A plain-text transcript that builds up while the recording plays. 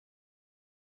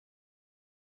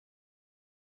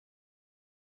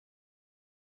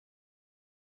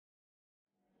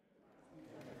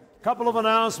Couple of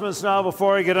announcements now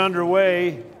before I get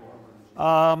underway.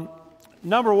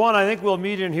 Number one, I think we'll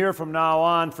meet in here from now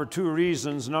on for two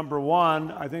reasons. Number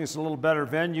one, I think it's a little better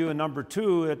venue, and number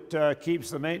two, it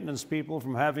keeps the maintenance people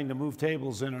from having to move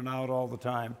tables in and out all the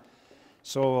time.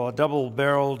 So a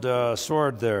double-barreled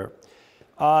sword there.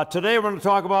 Today we're going to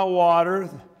talk about water.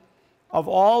 Of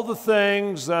all the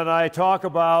things that I talked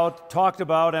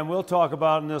about, and will talk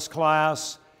about in this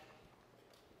class,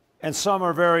 and some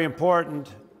are very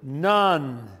important,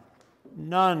 none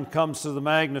comes to the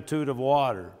magnitude of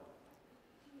water.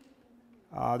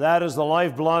 That is the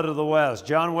lifeblood of the West.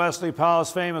 John Wesley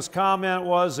Powell's famous comment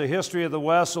was, the history of the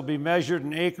West will be measured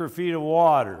in acre-feet of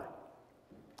water.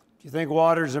 If you think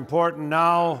water is important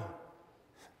now,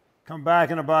 come back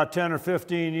in about 10 or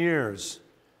 15 years.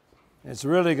 It's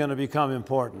really going to become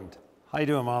important. How you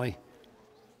doing, Molly?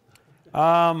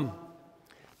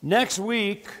 Next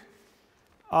week,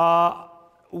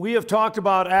 we have talked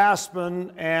about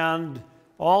Aspen and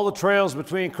all the trails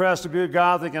between Crested Butte,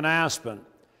 Gothic, and Aspen.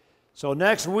 So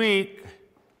next week,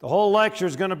 the whole lecture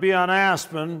is going to be on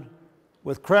Aspen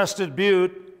with Crested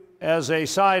Butte as a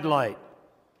sidelight,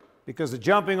 because the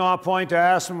jumping off point to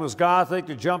Aspen was Gothic,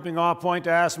 the jumping off point to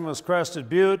Aspen was Crested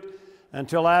Butte,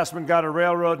 until Aspen got a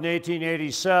railroad in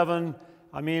 1887.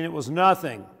 I mean, it was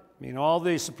nothing. I mean, all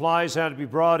the supplies had to be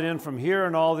brought in from here,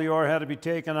 and all the ore had to be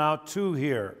taken out to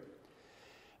here.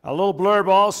 A little blurb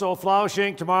also,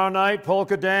 Flausching tomorrow night,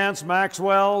 polka dance,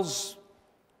 Maxwell's.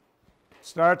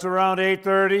 Starts around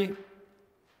 8:30.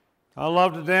 I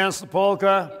love to dance the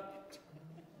polka,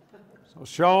 so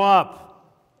show up.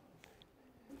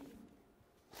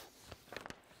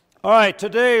 All right,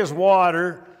 today is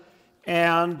water,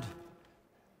 and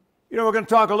we're going to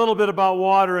talk a little bit about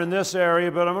water in this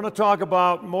area, but I'm going to talk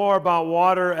more about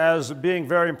water as being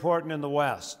very important in the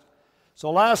West. So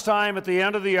last time at the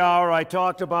end of the hour, I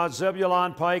talked about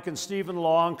Zebulon Pike and Stephen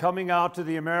Long coming out to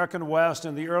the American West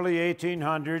in the early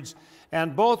 1800s,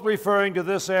 and both referring to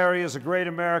this area as a great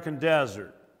American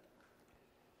desert.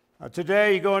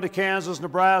 Today, you go into Kansas,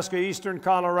 Nebraska, eastern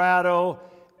Colorado,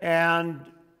 and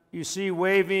you see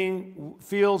waving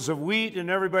fields of wheat, and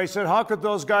everybody said, how could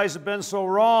those guys have been so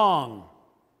wrong?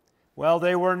 Well,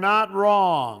 they were not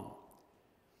wrong.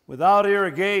 Without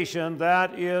irrigation,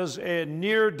 that is a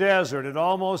near desert. It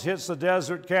almost hits the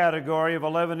desert category of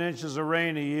 11 inches of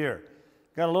rain a year.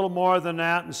 Got a little more than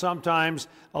that, and sometimes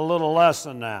a little less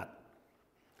than that.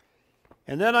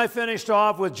 And then I finished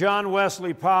off with John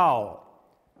Wesley Powell,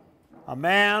 a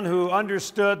man who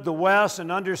understood the West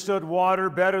and understood water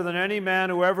better than any man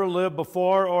who ever lived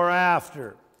before or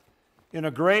after, in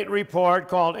a great report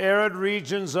called Arid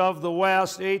Regions of the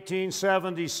West,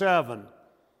 1877.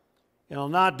 It'll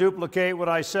not duplicate what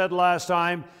I said last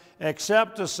time,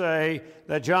 except to say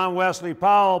that John Wesley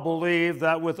Powell believed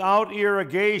that without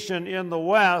irrigation in the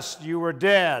West, you were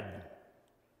dead.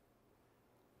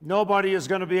 Nobody is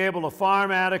going to be able to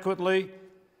farm adequately.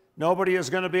 Nobody is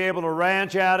going to be able to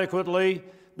ranch adequately.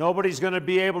 Nobody's going to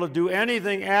be able to do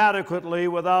anything adequately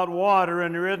without water,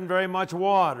 and there isn't very much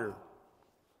water.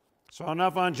 So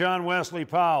enough on John Wesley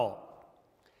Powell.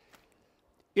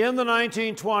 In the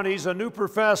 1920s, a new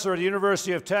professor at the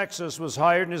University of Texas was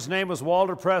hired, and his name was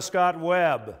Walter Prescott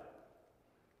Webb.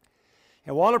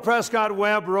 And Walter Prescott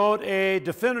Webb wrote a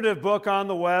definitive book on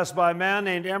the West by a man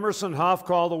named Emerson Hough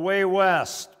called The Way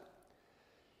West,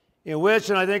 in which,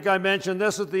 and I think I mentioned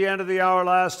this at the end of the hour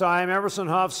last time, Emerson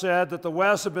Hough said that the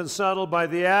West had been settled by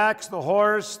the axe, the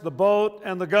horse, the boat,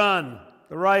 and the gun,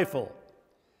 the rifle.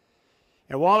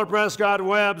 And Walter Prescott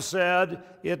Webb said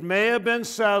it may have been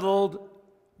settled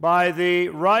by the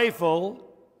rifle,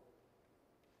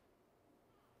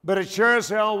 but it sure as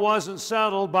hell wasn't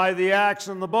settled by the axe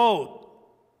and the boat,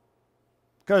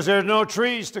 because there's no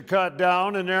trees to cut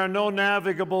down and there are no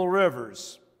navigable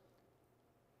rivers.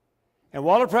 And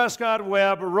Walter Prescott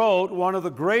Webb wrote one of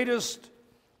the greatest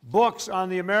books on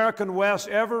the American West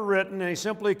ever written, and he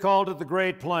simply called it The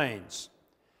Great Plains.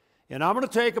 And I'm going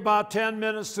to take about 10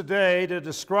 minutes today to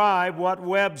describe what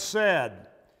Webb said.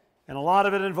 And a lot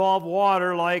of it involved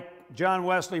water, like John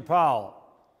Wesley Powell.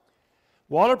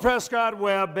 Walter Prescott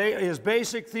Webb, his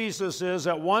basic thesis is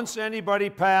that once anybody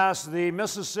passed the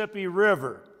Mississippi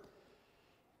River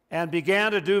and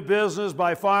began to do business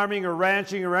by farming or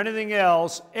ranching or anything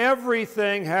else,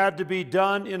 everything had to be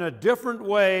done in a different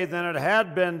way than it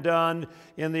had been done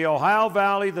in the Ohio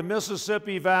Valley, the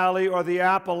Mississippi Valley, or the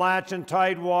Appalachian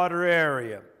Tidewater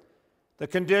area. The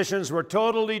conditions were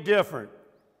totally different.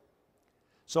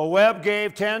 So Webb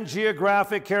gave 10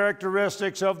 geographic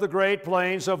characteristics of the Great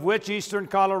Plains, of which eastern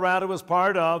Colorado was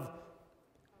part of,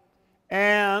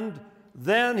 and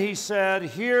then he said,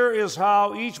 here is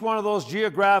how each one of those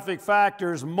geographic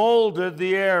factors molded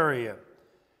the area.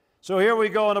 So here we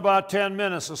go in about 10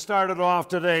 minutes to start it off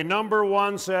today. Number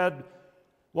one, said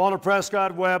Walter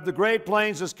Prescott Webb, the Great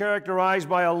Plains is characterized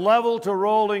by a level to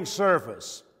rolling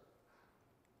surface.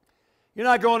 You're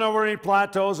not going over any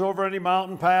plateaus, over any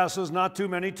mountain passes, not too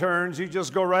many turns. You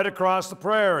just go right across the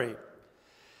prairie.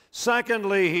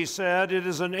 Secondly, he said, it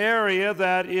is an area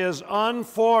that is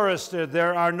unforested.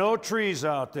 There are no trees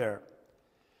out there.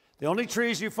 The only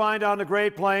trees you find on the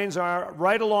Great Plains are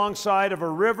right alongside of a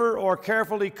river or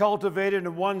carefully cultivated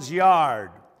in one's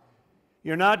yard.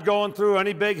 You're not going through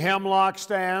any big hemlock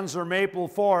stands or maple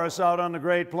forests out on the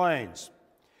Great Plains.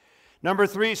 Number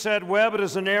three, said Webb, it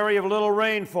is an area of little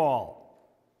rainfall,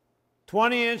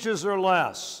 20 inches or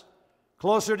less.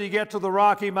 Closer you get to the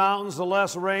Rocky Mountains, the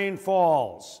less rain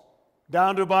falls.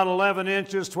 Down to about 11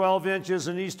 inches, 12 inches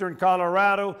in eastern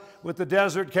Colorado, with the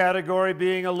desert category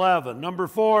being 11. Number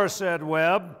four, said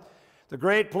Webb, the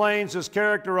Great Plains is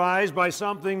characterized by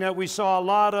something that we saw a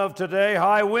lot of today,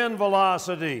 high wind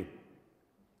velocity.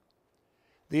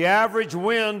 The average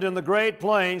wind in the Great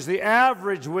Plains, is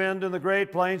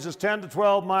 10 to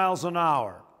 12 miles an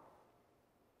hour.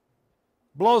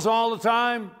 Blows all the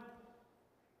time.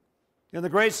 In the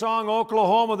great song,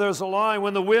 Oklahoma, there's a line,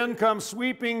 when the wind comes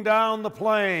sweeping down the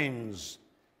plains.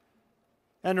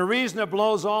 And the reason it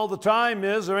blows all the time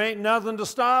is there ain't nothing to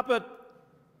stop it.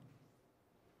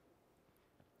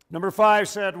 Number five,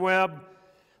 said Webb,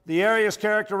 the area is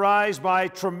characterized by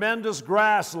tremendous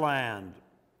grassland.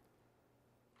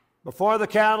 Before the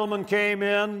cattlemen came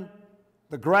in,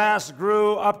 the grass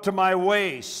grew up to my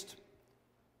waist.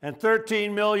 And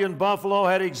 13 million buffalo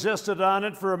had existed on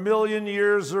it for 1 million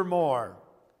years or more.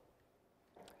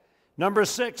 Number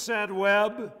six, said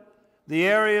Webb, the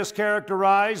area is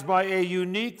characterized by a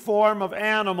unique form of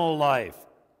animal life.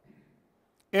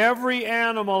 Every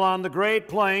animal on the Great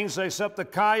Plains, except the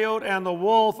coyote and the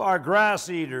wolf, are grass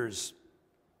eaters.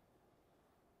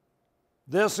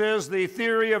 This is the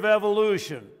theory of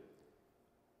evolution.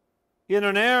 In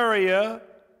an area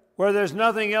where there's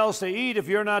nothing else to eat, if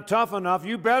you're not tough enough,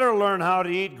 you better learn how to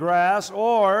eat grass,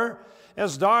 or,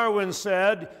 as Darwin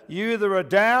said, you either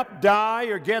adapt, die,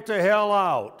 or get the hell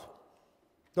out.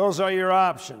 Those are your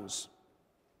options.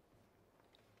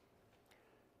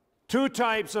 Two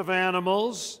types of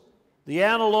animals, the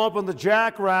antelope and the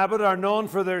jackrabbit, are known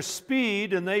for their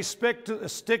speed, and they stick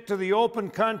to the open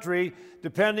country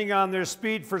depending on their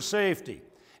speed for safety.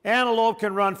 Antelope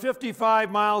can run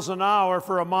 55 miles an hour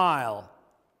for a mile.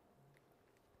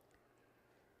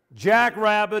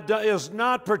 Jackrabbit is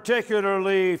not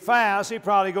particularly fast. He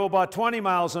probably go about 20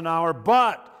 miles an hour,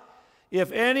 but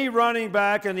if any running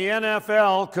back in the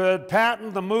NFL could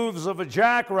patent the moves of a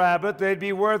jackrabbit, they'd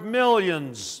be worth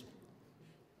millions.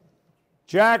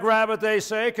 Jackrabbit, they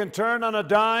say, can turn on a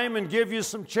dime and give you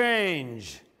some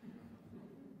change.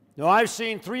 Now, I've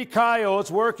seen 3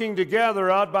 coyotes working together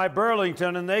out by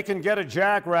Burlington, and they can get a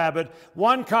jackrabbit.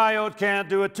 1 coyote can't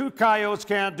do it, 2 coyotes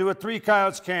can't do it, 3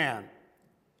 coyotes can.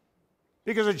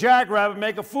 Because a jackrabbit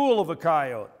make a fool of a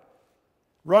coyote.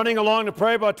 Running along the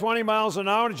prairie about 20 miles an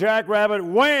hour, the jackrabbit,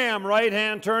 wham,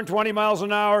 right-hand turn, 20 miles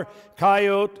an hour,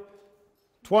 coyote,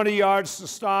 20 yards to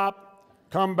stop,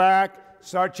 come back,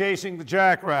 start chasing the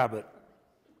jackrabbit.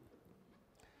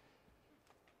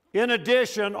 In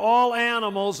addition, all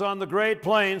animals on the Great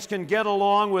Plains can get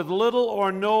along with little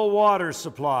or no water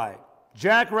supply.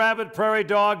 Jackrabbit, prairie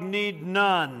dog need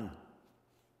none.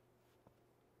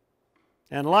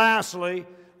 And lastly,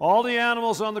 all the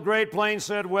animals on the Great Plains,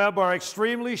 said Webb, are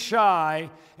extremely shy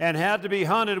and had to be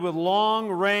hunted with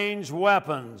long-range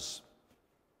weapons.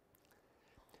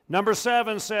 Number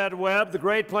 7, said Webb, the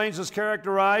Great Plains is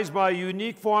characterized by a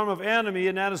unique form of enemy,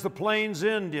 and that is the Plains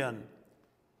Indian.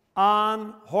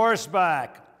 On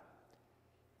horseback,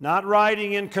 not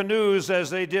riding in canoes as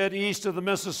they did east of the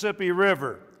Mississippi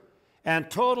River, and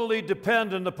totally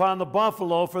dependent upon the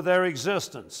buffalo for their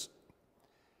existence.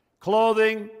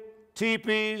 Clothing,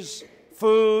 teepees,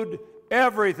 food,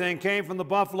 everything came from the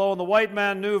buffalo, and the white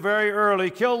man knew very early,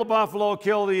 kill the buffalo,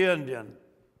 kill the Indian.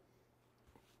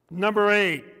 Number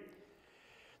 8,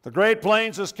 the Great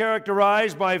Plains is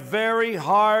characterized by very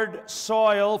hard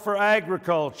soil for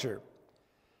agriculture.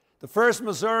 The first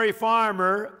Missouri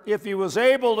farmer, if he was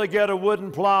able to get a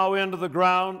wooden plow into the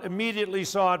ground, immediately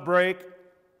saw it break.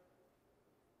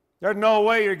 There's no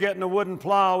way you're getting a wooden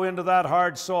plow into that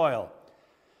hard soil.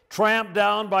 Tramped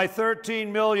down by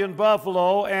 13 million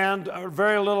buffalo and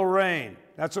very little rain.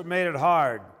 That's what made it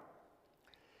hard.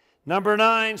 Number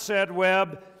 9, said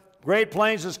Webb, Great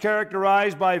Plains is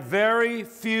characterized by very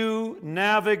few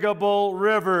navigable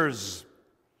rivers.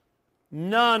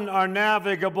 None are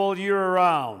navigable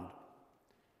year-round.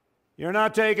 You're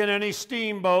not taking any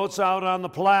steamboats out on the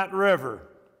Platte River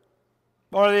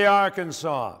or the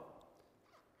Arkansas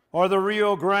or the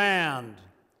Rio Grande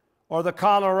or the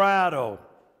Colorado.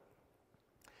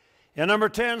 And number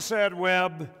 10 said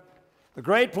Webb, the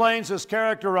Great Plains is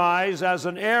characterized as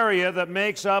an area that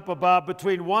makes up about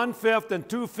between 1/5 and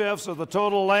 2/5 of the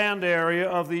total land area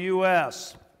of the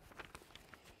U.S.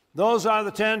 Those are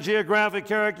the 10 geographic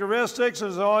characteristics.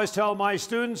 As I always tell my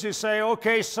students, you say,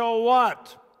 okay, so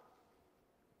what?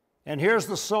 And here's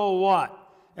the so what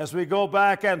as we go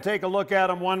back and take a look at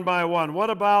them one by one. What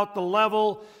about the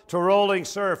level to rolling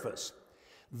surface?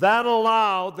 That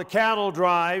allowed the cattle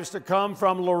drives to come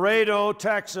from Laredo,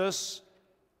 Texas,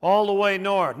 all the way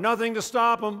north. Nothing to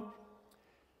stop them.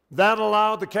 That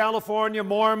allowed the California,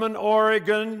 Mormon,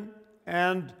 Oregon,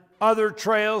 and other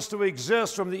trails to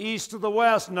exist from the east to the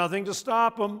west. Nothing to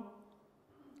stop them.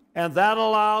 And that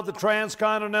allowed the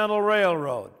Transcontinental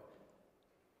Railroad.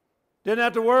 Didn't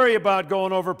have to worry about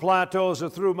going over plateaus or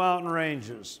through mountain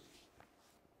ranges.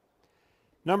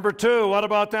 Number 2, what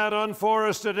about that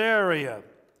unforested area?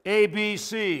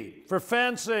 ABC, for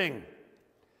fencing.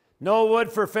 No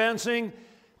wood for fencing.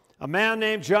 A man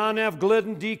named John F.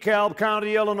 Glidden, DeKalb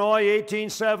County, Illinois,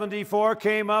 1874,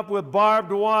 came up with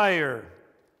barbed wire.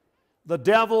 The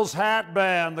Devil's Hat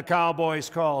Band, the cowboys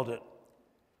called it.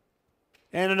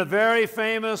 And in a very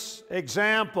famous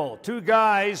example, 2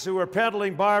 guys who were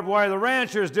peddling barbed wire, the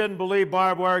ranchers didn't believe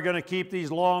barbed wire were going to keep these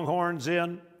longhorns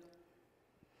in.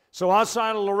 So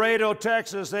outside of Laredo,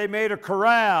 Texas, they made a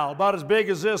corral about as big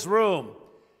as this room.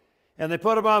 And they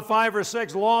put about 5 or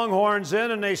 6 longhorns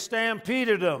in, and they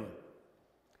stampeded them.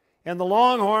 And the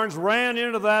longhorns ran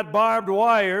into that barbed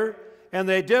wire, and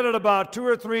they did it about 2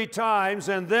 or 3 times,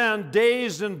 and then,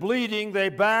 dazed and bleeding, they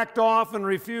backed off and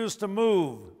refused to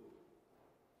move.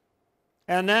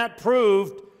 And that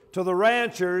proved to the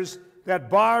ranchers that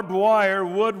barbed wire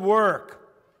would work.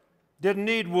 Didn't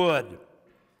need wood.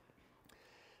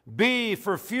 B,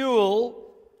 for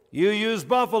fuel, you use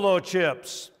buffalo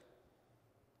chips.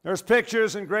 There's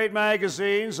pictures in great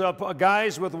magazines of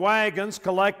guys with wagons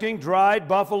collecting dried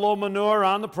buffalo manure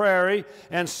on the prairie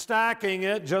and stacking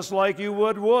it just like you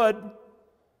would wood.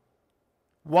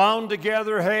 Wound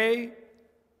together hay,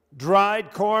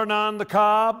 dried corn on the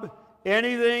cob,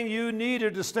 anything you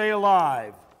needed to stay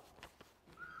alive.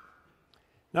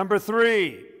 Number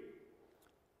 3,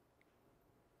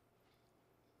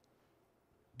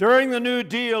 during the New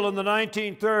Deal in the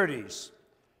 1930s,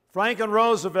 Franklin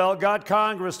Roosevelt got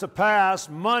Congress to pass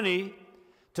money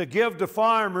to give to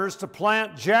farmers to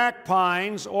plant jack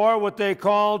pines, or what they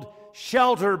called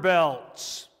shelter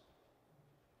belts.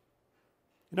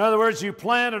 In other words, you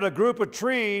planted a group of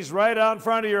trees right out in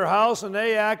front of your house, and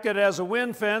they acted as a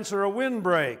wind fence or a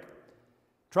windbreak.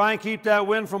 Try and keep that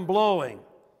wind from blowing.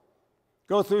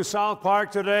 Go through South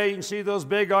Park today, you can see those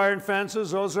big iron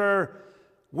fences. Those are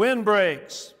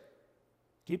windbreaks.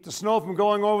 Keep the snow from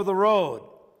going over the road.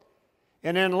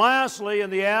 And then lastly,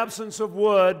 in the absence of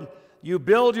wood, you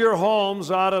build your homes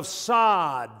out of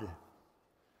sod.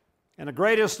 And a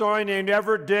great historian named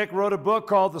Everett Dick wrote a book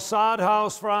called The Sod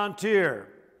House Frontier.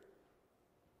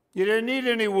 You didn't need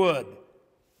any wood.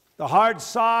 The hard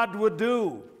sod would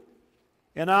do.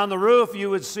 And on the roof, you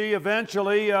would see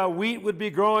eventually wheat would be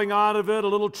growing out of it, a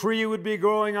little tree would be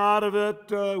growing out of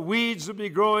it, weeds would be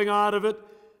growing out of it,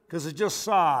 because it's just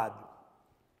sod.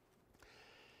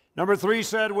 Number 3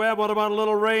 said, Webb, what about a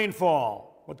little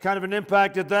rainfall? What kind of an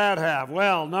impact did that have?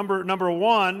 Well, number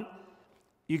 1,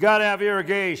 you got to have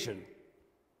irrigation.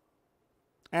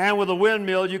 And with a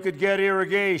windmill, you could get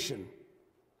irrigation.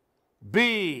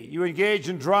 B, you engage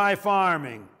in dry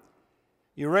farming.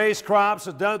 You raise crops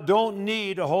that don't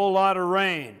need a whole lot of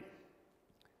rain.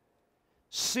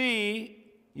 C,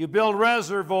 you build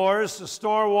reservoirs to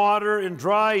store water in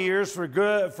dry years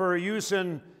for use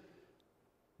in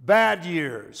bad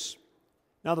years.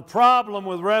 Now, the problem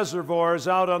with reservoirs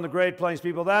out on the Great Plains,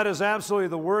 people, that is absolutely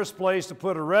the worst place to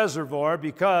put a reservoir,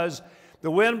 because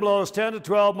the wind blows 10 to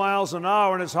 12 miles an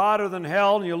hour and it's hotter than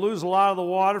hell, and you lose a lot of the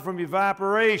water from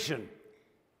evaporation.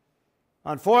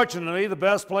 Unfortunately, the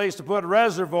best place to put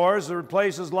reservoirs are in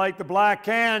places like the Black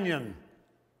Canyon,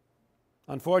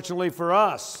 unfortunately for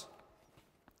us.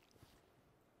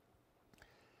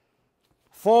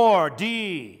 4,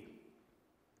 D,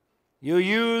 you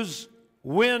use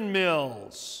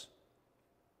windmills.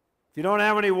 If you don't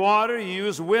have any water, you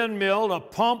use a windmill to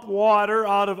pump water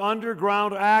out of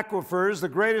underground aquifers, the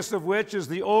greatest of which is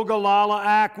the Ogallala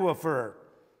Aquifer.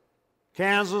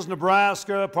 Kansas,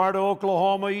 Nebraska, part of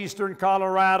Oklahoma, eastern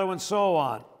Colorado, and so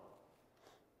on.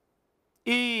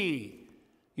 E,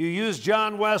 You use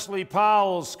John Wesley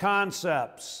Powell's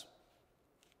concepts.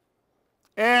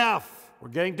 F, we're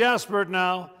getting desperate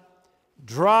now.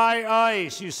 Dry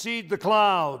ice, you seed the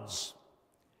clouds.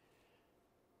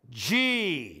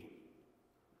 G,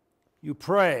 you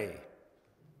pray.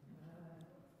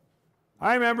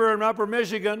 I remember in Upper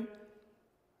Michigan,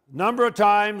 a number of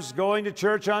times going to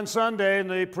church on Sunday and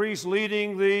the priest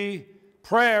leading the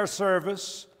prayer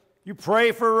service. You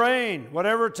pray for rain,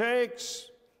 whatever it takes.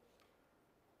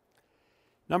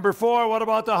 Number 4, what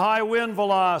about the high wind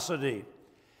velocity?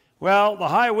 Well, the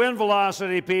high wind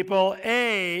velocity, people,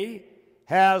 A,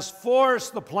 has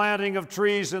forced the planting of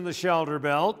trees in the shelter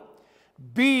belt.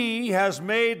 B, has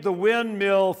made the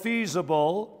windmill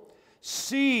feasible.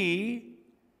 C,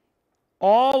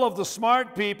 all of the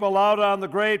smart people out on the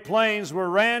Great Plains were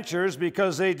ranchers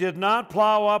because they did not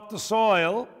plow up the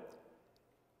soil.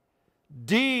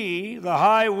 D, the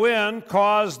high wind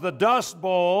caused the Dust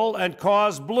Bowl and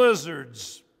caused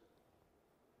blizzards.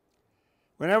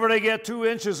 Whenever they get 2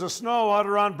 inches of snow out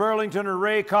around Burlington or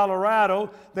Ray,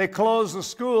 Colorado, they close the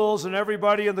schools and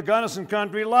everybody in the Gunnison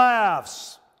country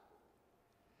laughs.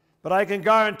 But I can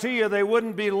guarantee you they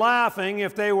wouldn't be laughing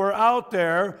if they were out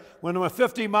there when a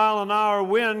 50-mile-an-hour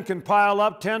wind can pile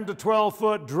up 10 to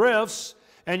 12-foot drifts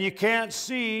and you can't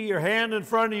see your hand in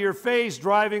front of your face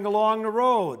driving along the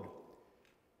road.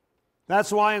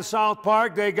 That's why in South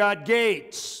Park they got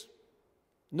gates.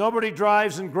 Nobody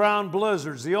drives in ground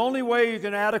blizzards. The only way you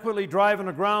can adequately drive in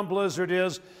a ground blizzard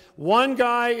is one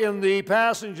guy in the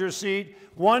passenger seat,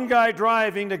 one guy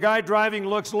driving, the guy driving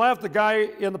looks left, the guy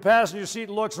in the passenger seat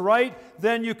looks right,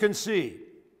 then you can see.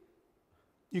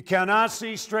 You cannot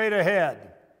see straight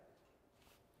ahead.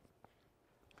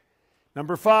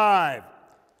 Number 5,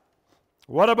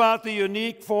 what about the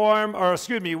unique form,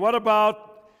 what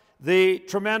about the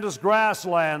tremendous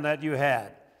grassland that you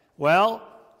had? Well,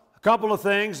 a couple of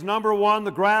things. Number 1,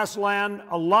 the grassland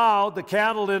allowed the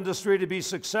cattle industry to be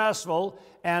successful,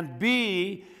 and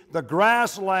B, the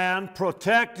grassland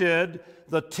protected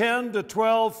the 10 to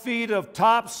 12 feet of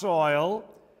topsoil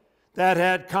that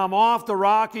had come off the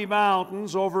Rocky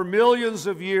Mountains over millions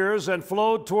of years and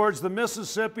flowed towards the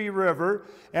Mississippi River,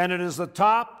 and it is the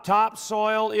top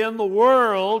topsoil in the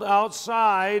world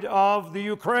outside of the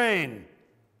Ukraine.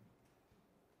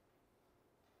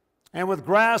 And with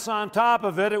grass on top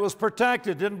of it, it was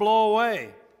protected, didn't blow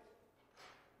away.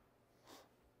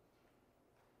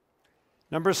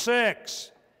 Number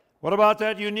 6, what about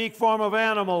that unique form of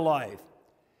animal life?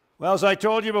 Well, as I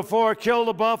told you before, kill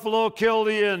the buffalo, kill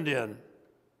the Indian.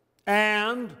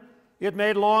 And it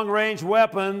made long-range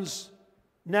weapons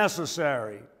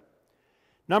necessary.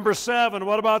 Number 7,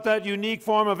 what about that unique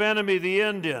form of enemy, the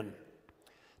Indian?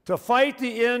 To fight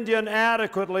the Indian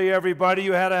adequately, everybody,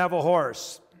 you had to have a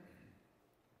horse.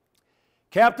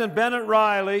 Captain Bennett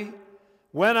Riley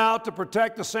went out to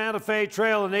protect the Santa Fe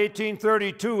Trail in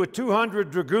 1832 with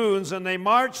 200 dragoons, and they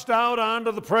marched out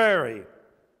onto the prairie.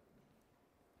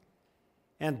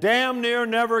 And damn near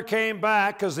never came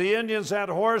back because the Indians had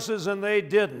horses and they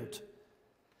didn't.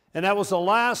 And that was the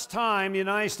last time the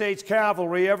United States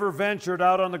cavalry ever ventured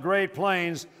out on the Great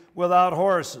Plains without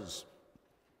horses.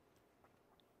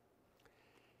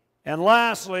 And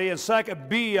lastly, and second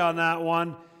B on that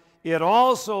one, it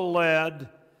also led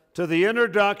to the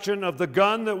introduction of the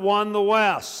gun that won the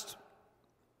West.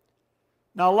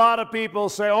 Now, a lot of people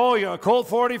say, oh, you're a Colt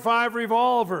 45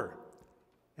 revolver.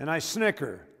 And I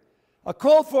snicker. A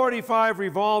Colt 45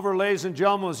 revolver, ladies and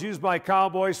gentlemen, was used by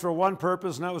cowboys for one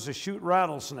purpose, and that was to shoot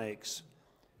rattlesnakes.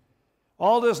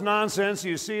 All this nonsense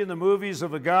you see in the movies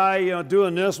of a guy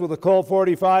doing this with a Colt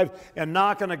 45 and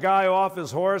knocking a guy off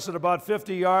his horse at about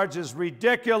 50 yards is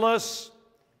ridiculous.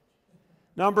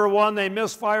 Number 1, they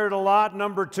misfired a lot.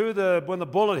 Number 2, when the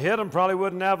bullet hit him, probably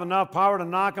wouldn't have enough power to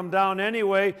knock him down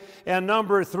anyway. And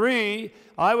number 3,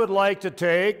 I would like to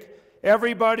take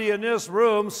everybody in this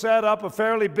room, set up a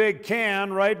fairly big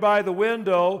can right by the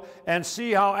window and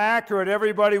see how accurate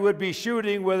everybody would be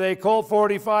shooting with a Colt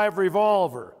 45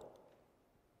 revolver.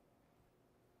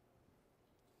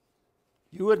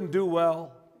 You wouldn't do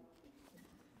well.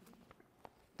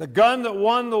 The gun that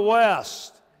won the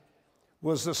West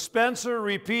was the Spencer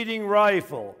repeating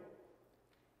rifle.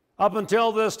 Up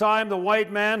until this time, the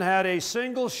white man had a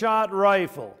single-shot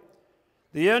rifle.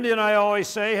 The Indian, I always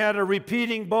say, had a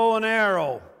repeating bow and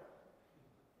arrow.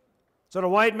 So the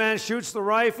white man shoots the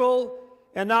rifle,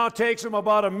 and now it takes him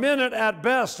about a minute at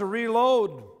best to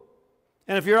reload.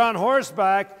 And if you're on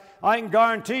horseback, I can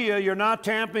guarantee you, you're not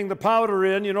tamping the powder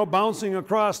in, bouncing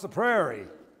across the prairie.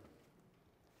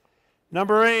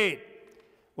 Number 8,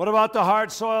 what about the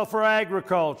hard soil for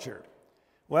agriculture?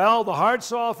 Well, the hard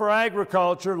soil for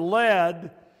agriculture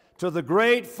led to the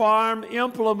great farm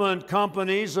implement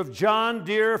companies of John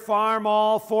Deere,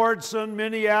 Farmall, Fordson,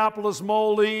 Minneapolis,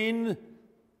 Moline,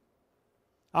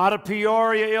 out of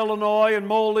Peoria, Illinois, and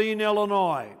Moline,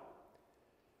 Illinois.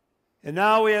 And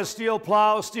now we have steel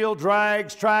plows, steel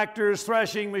drags, tractors,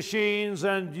 threshing machines,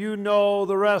 and you know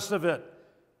the rest of it.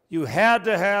 You had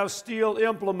to have steel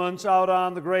implements out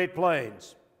on the Great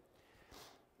Plains.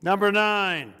 Number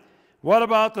 9, what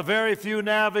about the very few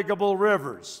navigable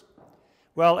rivers?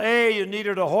 Well, A, you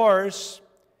needed a horse.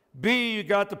 B, you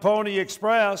got the Pony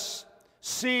Express.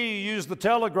 C, you used the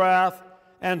telegraph.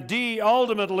 And D,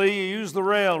 ultimately, you used the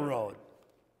railroad.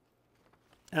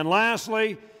 And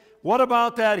lastly, what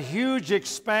about that huge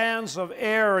expanse of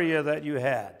area that you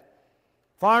had?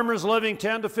 Farmers living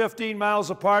 10 to 15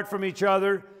 miles apart from each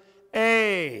other.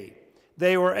 A,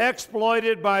 they were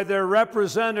exploited by their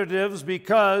representatives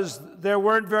because there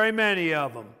weren't very many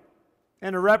of them,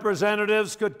 and the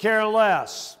representatives could care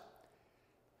less.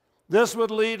 This would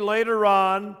lead later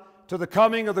on to the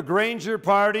coming of the Granger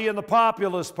Party and the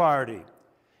Populist Party.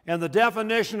 And the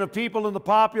definition of people in the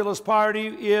Populist Party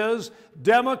is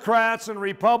Democrats and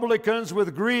Republicans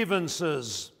with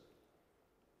grievances.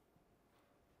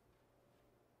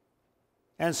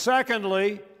 And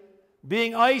secondly,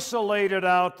 being isolated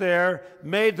out there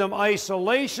made them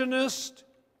isolationist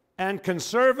and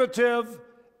conservative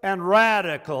and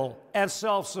radical and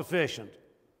self-sufficient.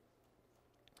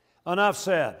 Enough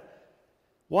said.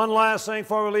 One last thing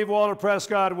before we leave Walter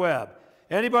Prescott Webb.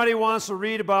 Anybody wants to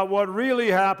read about what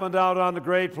really happened out on the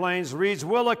Great Plains reads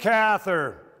Willa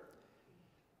Cather,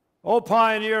 O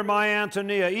Pioneer, My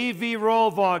Antonia, E.V.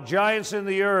 Rovog, Giants in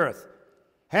the Earth,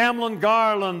 Hamlin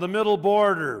Garland, The Middle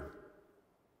Border,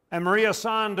 and Maria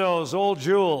Sandoz, Old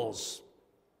Jules.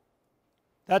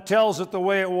 That tells it the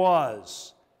way it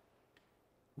was.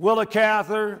 Willa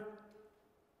Cather,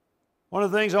 one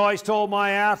of the things I always told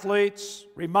my athletes,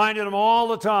 reminded them all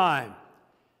the time,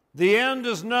 the end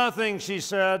is nothing, she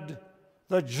said,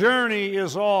 the journey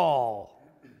is all.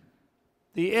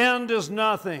 The end is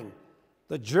nothing,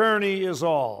 the journey is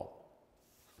all.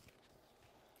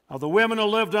 Of the women who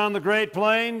lived on the Great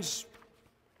Plains,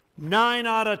 9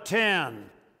 out of 10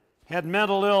 had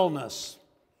mental illness.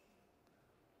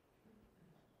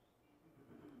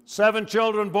 7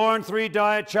 children born, 3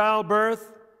 die at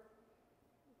childbirth,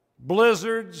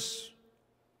 blizzards,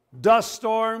 dust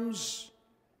storms,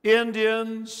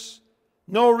 Indians,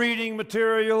 no reading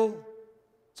material.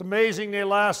 It's amazing they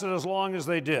lasted as long as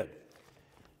they did.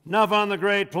 Enough on the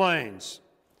Great Plains.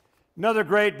 Another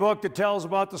great book that tells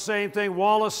about the same thing,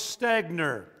 Wallace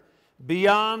Stegner,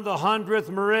 Beyond the 100th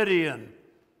Meridian.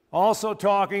 Also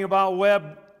talking about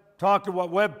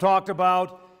what Webb talked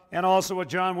about, and also what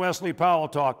John Wesley Powell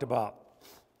talked about.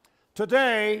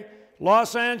 Today,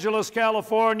 Los Angeles,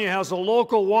 California has a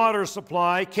local water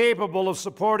supply capable of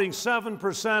supporting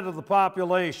 7% of the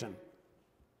population.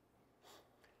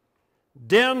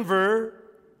 Denver,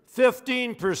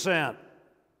 15%.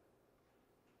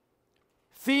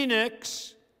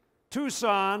 Phoenix,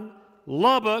 Tucson,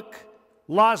 Lubbock,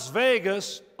 Las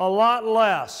Vegas, a lot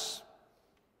less.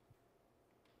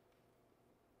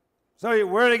 So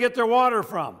where do they get their water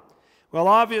from? Well,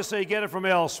 obviously they get it from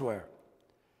elsewhere.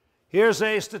 Here's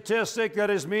a statistic that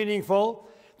is meaningful.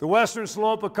 The western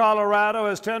slope of Colorado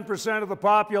has 10% of the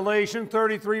population,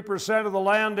 33% of the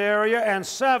land area, and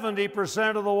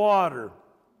 70% of the water.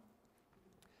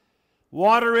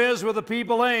 Water is where the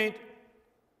people ain't.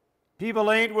 People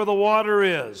ain't where the water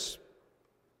is.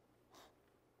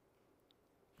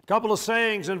 A couple of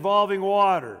sayings involving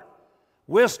water.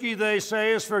 Whiskey, they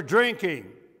say, is for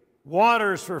drinking.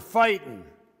 Water's for fighting.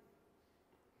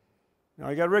 Now,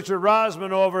 I got Richard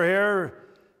Rosman over here,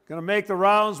 going to make the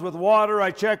rounds with water. I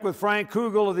checked with Frank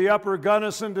Kugel of the Upper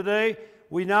Gunnison today.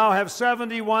 We now have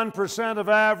 71% of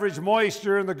average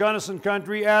moisture in the Gunnison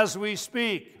country as we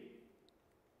speak.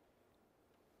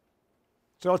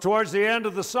 So towards the end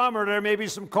of the summer, there may be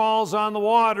some calls on the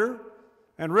water,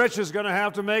 and Rich is going to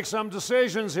have to make some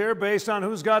decisions here based on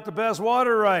who's got the best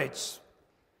water rights.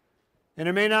 And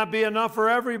it may not be enough for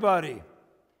everybody.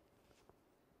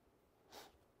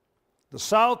 The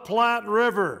South Platte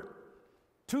River,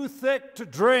 too thick to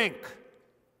drink,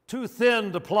 too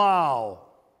thin to plow.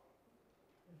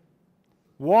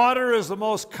 Water is the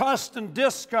most cussed and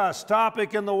discussed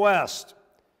topic in the West.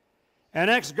 And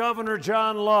ex-Governor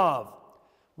John Love,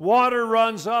 water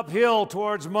runs uphill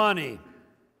towards money.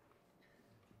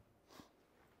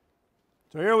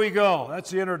 So here we go.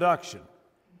 That's the introduction.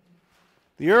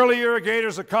 The early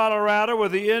irrigators of Colorado were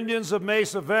the Indians of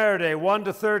Mesa Verde, 1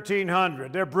 to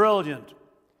 1,300. They're brilliant.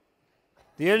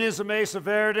 The Indians of Mesa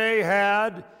Verde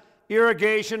had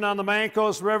irrigation on the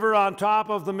Mancos River on top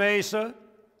of the mesa.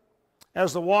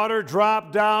 As the water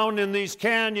dropped down in these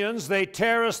canyons, they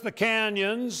terraced the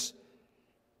canyons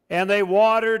and they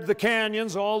watered the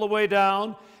canyons all the way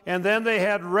down, and then they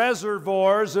had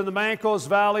reservoirs in the Mancos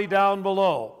Valley down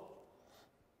below.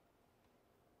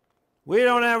 We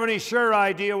don't have any sure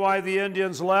idea why the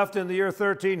Indians left in the year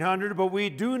 1300, but we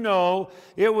do know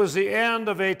it was the end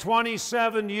of a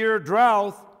 27-year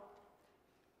drought,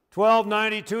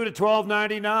 1292 to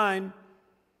 1299,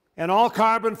 and all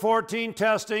carbon-14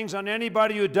 testings on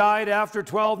anybody who died after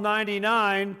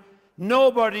 1299,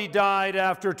 nobody died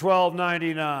after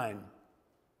 1299.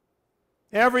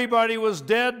 Everybody was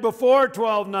dead before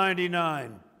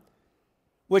 1299,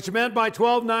 which meant by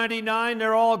 1299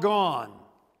 they're all gone.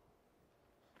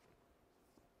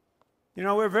 You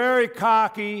know, we're very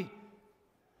cocky,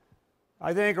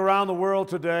 I think, around the world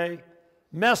today.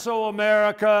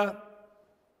 Mesoamerica,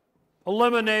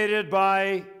 eliminated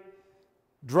by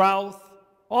drought.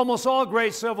 Almost all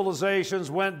great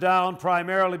civilizations went down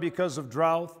primarily because of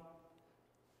drought.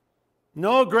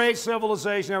 No great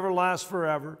civilization ever lasts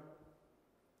forever.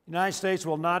 The United States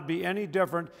will not be any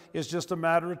different. It's just a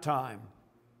matter of time.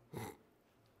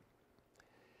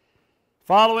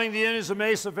 Following the Indians of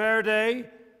Mesa Verde,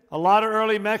 a lot of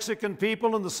early Mexican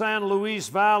people in the San Luis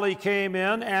Valley came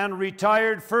in, and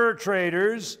retired fur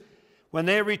traders. When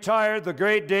they retired, the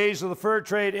great days of the fur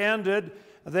trade ended.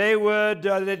 They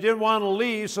didn't want to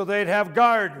leave, so they'd have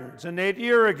gardens, and they'd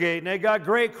irrigate, and they got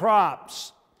great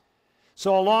crops.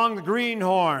 So along the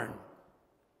Greenhorn,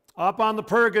 up on the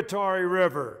Purgatory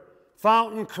River,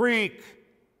 Fountain Creek,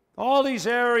 all these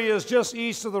areas just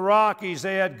east of the Rockies,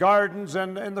 they had gardens,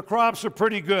 and the crops are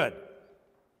pretty good.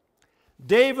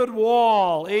 David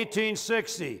Wall,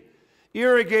 1860,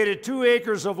 irrigated 2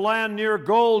 acres of land near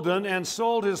Golden and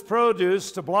sold his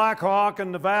produce to Black Hawk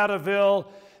and Nevadaville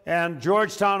and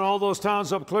Georgetown, all those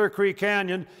towns up Clear Creek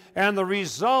Canyon, and the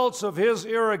results of his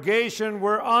irrigation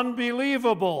were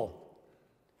unbelievable.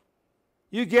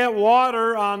 You get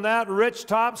water on that rich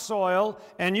topsoil,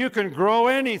 and you can grow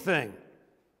anything.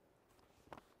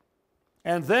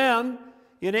 And then,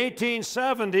 in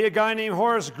 1870, a guy named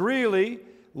Horace Greeley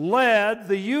led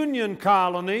the Union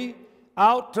Colony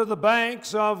out to the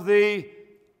banks of the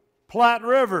Platte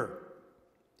River.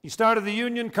 He started the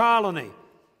Union Colony.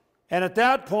 And at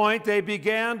that point, they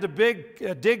began to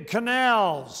dig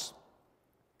canals.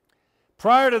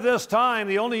 Prior to this time,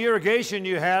 the only irrigation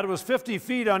you had was 50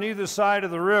 feet on either side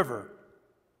of the river.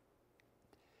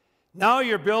 Now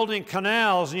you're building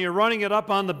canals, and you're running it up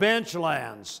on the bench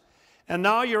lands. And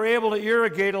now you're able to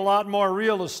irrigate a lot more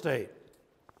real estate.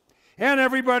 And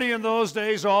everybody in those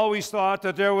days always thought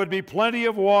that there would be plenty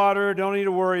of water, don't need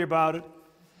to worry about it.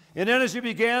 And then as you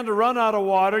began to run out of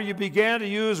water, you began to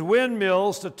use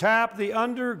windmills to tap the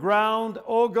underground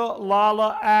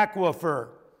Ogallala Aquifer.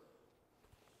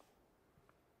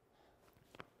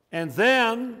 And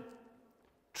then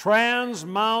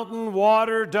trans-mountain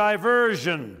water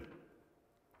diversion.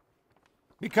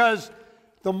 Because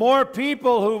the more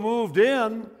people who moved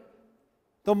in,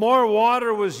 the more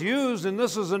water was used, and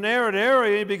this is an arid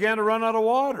area, and you began to run out of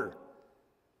water.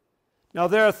 Now,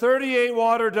 there are 38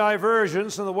 water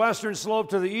diversions from the western slope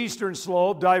to the eastern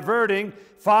slope, diverting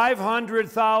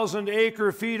 500,000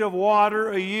 acre-feet of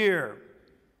water a year.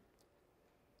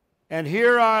 And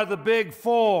here are the big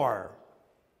 4,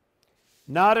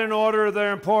 not in order of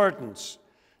their importance.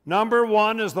 Number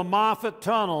 1 is the Moffett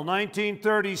Tunnel,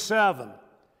 1937.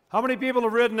 How many people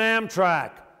have ridden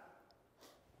Amtrak?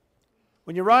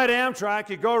 When you ride Amtrak,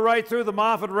 you go right through the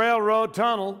Moffett Railroad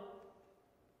Tunnel,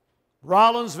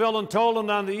 Rollinsville and Toland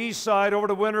on the east side, over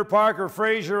to Winter Park or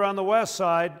Fraser on the west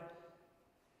side.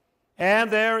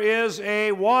 And there is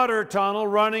a water tunnel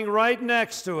running right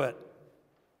next to it,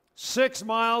 6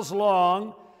 miles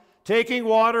long, taking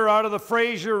water out of the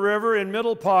Fraser River in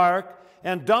Middle Park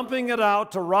and dumping it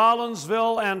out to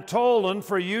Rollinsville and Toland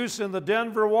for use in the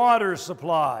Denver water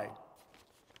supply.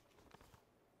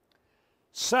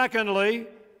 Secondly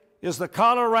is the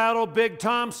Colorado Big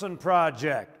Thompson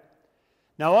Project.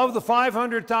 Now, of the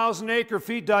 500,000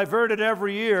 acre-feet diverted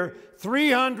every year,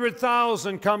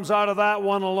 300,000 comes out of that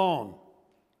one alone.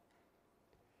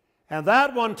 And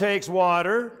that one takes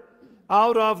water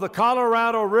out of the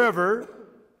Colorado River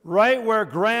right where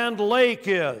Grand Lake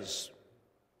is.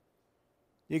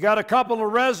 You got a couple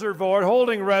of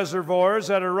holding reservoirs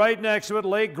that are right next to it.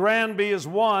 Lake Granby is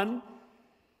one.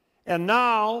 And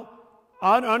now,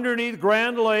 underneath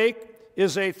Grand Lake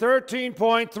is a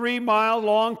 13.3-mile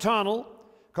long tunnel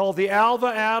called the Alva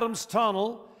Adams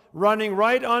Tunnel, running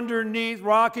right underneath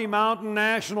Rocky Mountain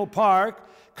National Park,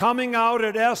 coming out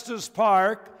at Estes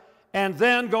Park, and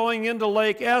then going into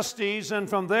Lake Estes, and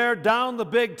from there down the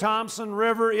Big Thompson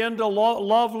River into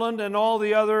Loveland and all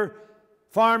the other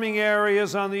farming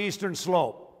areas on the eastern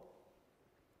slope.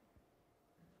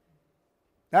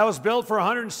 That was built for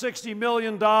 $160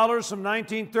 million from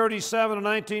 1937 to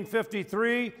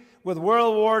 1953, with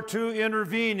World War II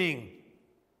intervening.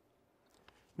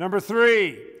 Number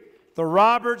 3, the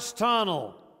Roberts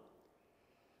Tunnel.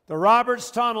 The Roberts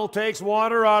Tunnel takes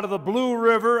water out of the Blue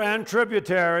River and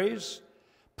tributaries,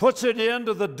 puts it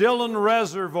into the Dillon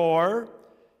Reservoir.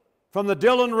 From the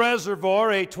Dillon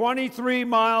Reservoir, a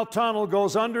 23-mile tunnel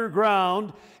goes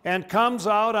underground and comes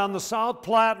out on the South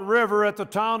Platte River at the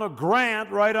town of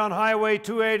Grant, right on Highway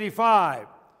 285.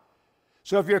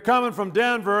 So if you're coming from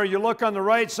Denver, you look on the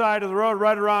right side of the road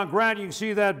right around Grant, you can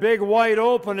see that big white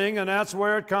opening, and that's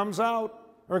where it comes out,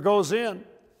 or goes in.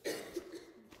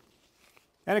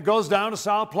 And it goes down to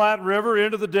South Platte River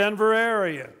into the Denver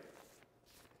area.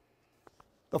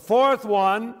 The fourth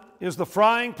one is the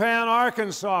Frying Pan,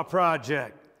 Arkansas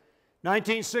project,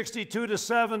 1962 to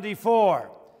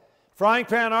 74. Frying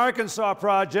Pan, Arkansas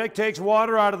project takes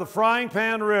water out of the Frying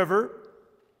Pan River.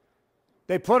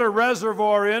 They put a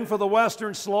reservoir in for the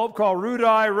western slope called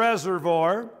Rudeye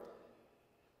Reservoir.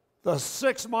 The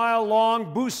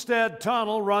 6-mile-long Boosted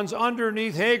Tunnel runs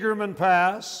underneath Hagerman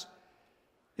Pass,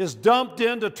 is dumped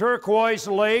into Turquoise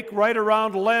Lake right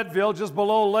around Leadville, just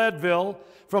below Leadville.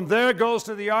 From there goes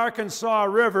to the Arkansas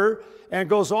River and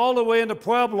goes all the way into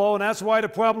Pueblo, and that's why the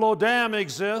Pueblo Dam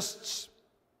exists.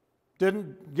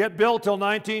 Didn't get built till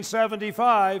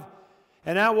 1975.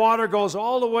 And that water goes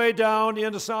all the way down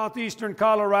into southeastern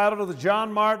Colorado to the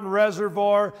John Martin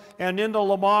Reservoir and into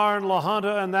Lamar and La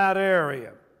Junta and that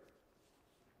area.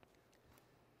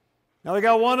 Now we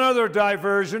got one other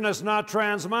diversion that's not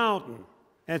Trans Mountain.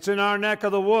 It's in our neck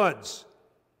of the woods.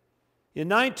 In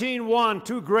 1901,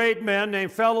 2 great men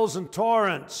named Fellows and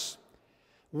Torrance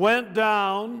went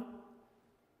down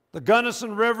the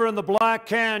Gunnison River and the Black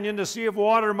Canyon to see if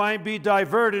water might be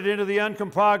diverted into the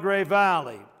Uncompahgre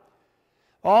Valley.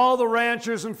 All the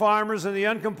ranchers and farmers in the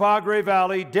Uncompahgre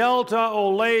Valley, Delta,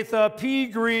 Olathe, Pea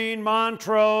Green,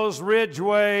 Montrose,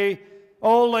 Ridgeway,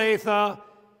 Olathe,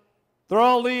 they're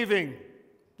all leaving.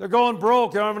 They're going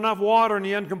broke. They don't have enough water in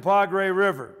the Uncompahgre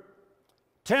River.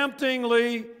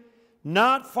 Temptingly,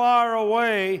 not far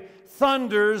away,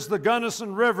 thunders the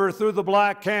Gunnison River through the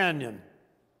Black Canyon.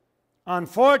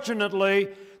 Unfortunately,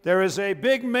 there is a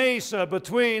big mesa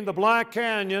between the Black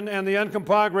Canyon and the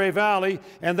Uncompahgre Valley,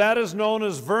 and that is known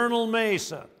as Vernal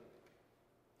Mesa.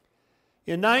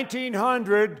 In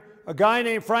 1900, a guy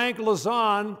named Frank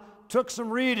Lazan took some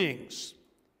readings,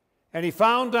 and he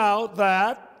found out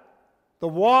that the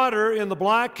water in the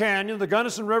Black Canyon, the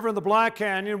Gunnison River in the Black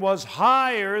Canyon, was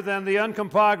higher than the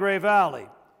Uncompahgre Valley.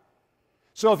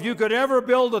 So if you could ever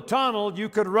build a tunnel, you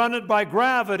could run it by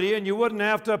gravity and you wouldn't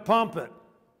have to pump it.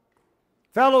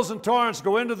 Fellows and Torrance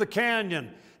go into the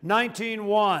canyon,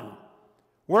 1901,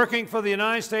 working for the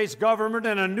United States government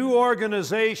and a new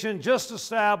organization just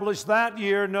established that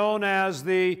year known as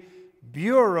the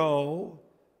Bureau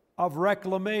of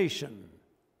Reclamation.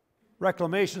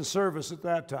 Reclamation Service at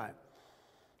that time.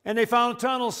 And they found a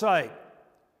tunnel site.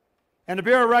 And the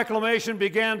Bureau of Reclamation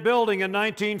began building in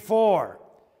 1904.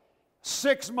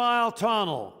 6-mile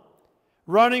tunnel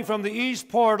running from the East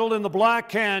Portal in the Black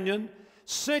Canyon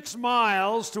 6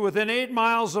 miles to within 8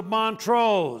 miles of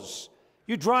Montrose.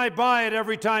 You drive by it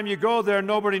every time you go there.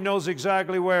 Nobody knows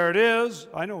exactly where it is.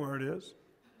 I know where it is.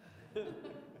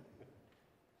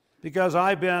 Because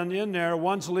I've been in there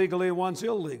once legally, once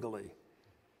illegally.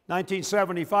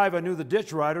 1975, I knew the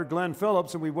ditch rider, Glenn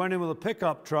Phillips, and we went in with a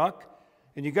pickup truck.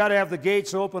 And you got to have the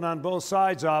gates open on both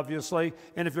sides, obviously.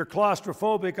 And if you're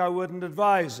claustrophobic, I wouldn't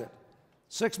advise it.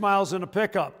 6 miles in a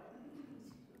pickup.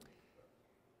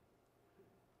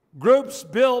 Groups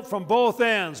built from both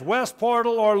ends, West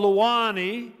Portal or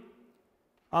Luani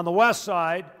on the west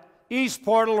side, East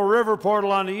Portal or River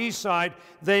Portal on the east side.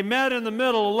 They met in the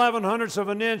middle 11/100ths of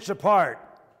an inch apart.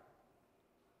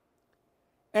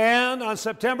 And on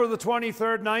September the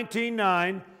 23rd,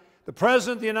 1909, the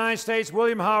President of the United States,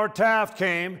 William Howard Taft,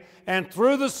 came and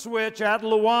threw the switch at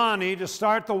Luani to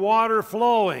start the water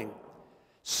flowing,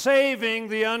 saving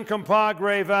the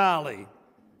Uncompahgre Valley.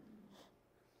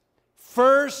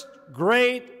 First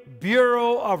great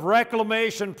Bureau of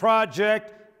Reclamation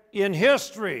project in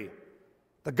history,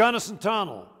 the Gunnison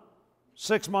Tunnel,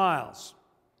 6 miles.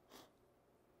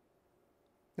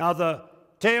 Now the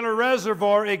Taylor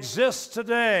Reservoir exists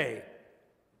today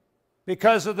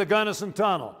because of the Gunnison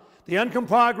Tunnel. The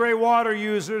Uncompahgre water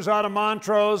users out of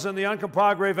Montrose and the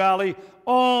Uncompahgre Valley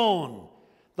own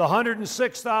the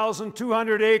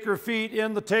 106,200 acre feet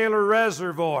in the Taylor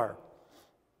Reservoir.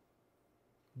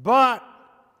 But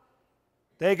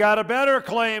they got a better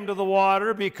claim to the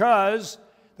water because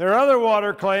their other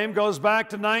water claim goes back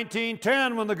to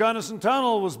 1910 when the Gunnison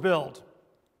Tunnel was built.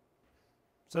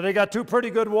 So they got two pretty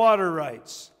good water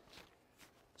rights.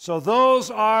 So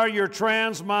those are your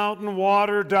trans-mountain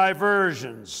water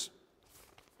diversions.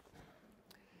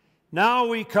 Now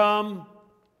we come,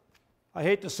 I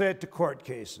hate to say it, to court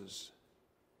cases.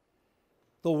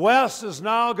 The West is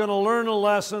now going to learn a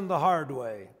lesson the hard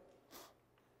way.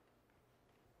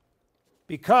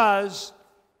 Because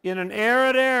in an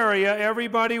arid area,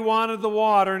 everybody wanted the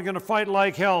water and going to fight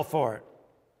like hell for it.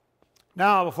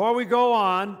 Now, before we go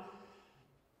on,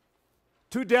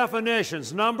 two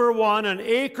definitions. Number one, an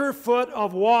acre-foot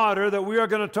of water that we are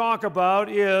going to talk about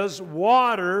is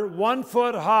water 1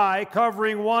 foot high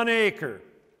covering 1 acre.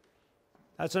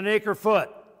 That's an acre-foot.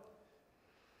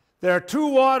 There are two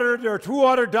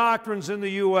water doctrines in the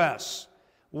U.S.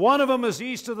 One of them is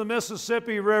east of the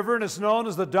Mississippi River, and it's known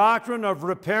as the doctrine of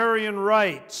riparian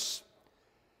rights.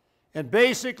 And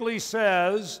basically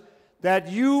says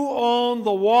that you own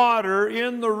the water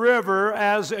in the river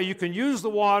as you can use the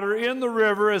water in the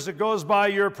river as it goes by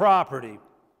your property.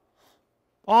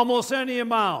 Almost any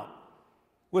amount,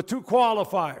 with two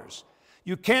qualifiers.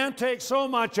 You can't take so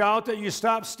much out that you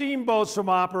stop steamboats from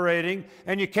operating,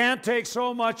 and you can't take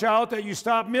so much out that you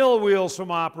stop mill wheels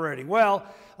from operating. Well,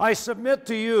 I submit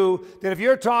to you that if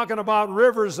you're talking about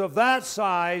rivers of that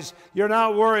size, you're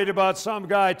not worried about some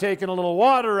guy taking a little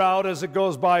water out as it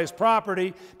goes by his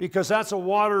property, because that's a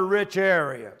water-rich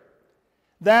area.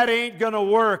 That ain't going to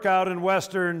work out in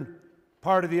western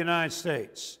part of the United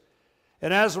States.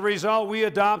 And as a result, we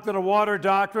adopted a water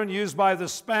doctrine used by the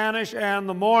Spanish and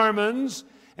the Mormons,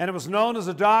 and it was known as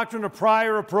the doctrine of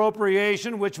prior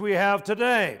appropriation, which we have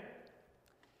today,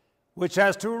 which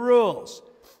has two rules.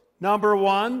 Number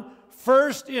one,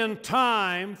 first in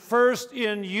time, first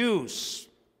in use.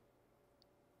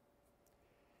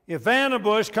 If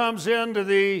Vandenbush comes into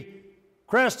the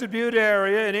Crested Butte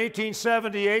area in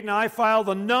 1878 and I file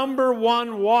the number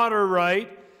one water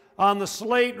right on the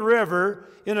Slate River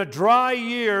in a dry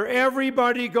year,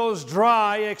 everybody goes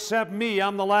dry except me.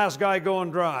 I'm the last guy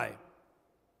going dry.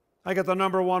 I get the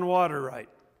number one water right.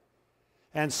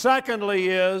 And secondly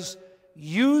is,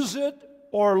 use it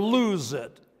or lose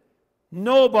it.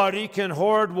 Nobody can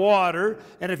hoard water,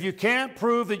 and if you can't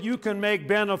prove that you can make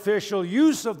beneficial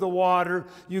use of the water,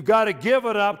 you've got to give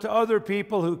it up to other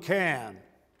people who can.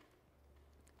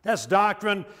 That's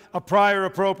doctrine of prior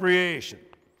appropriation.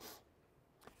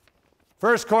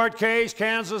 First court case,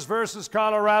 Kansas versus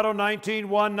Colorado,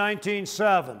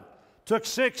 19-1-19-7. Took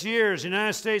 6 years. The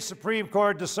United States Supreme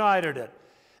Court decided it.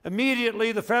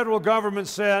 Immediately, the federal government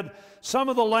said, some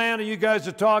of the land that you guys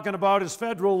are talking about is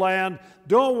federal land.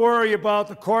 Don't worry about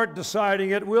the court deciding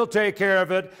it. We'll take care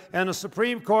of it. And the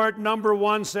Supreme Court, number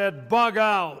one, said, bug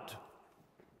out.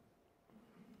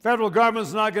 Federal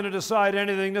government's not going to decide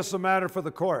anything. This is a matter for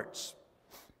the courts.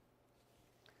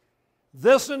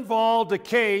 This involved a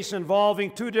case involving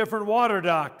two different water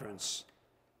doctrines.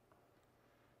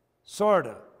 Sort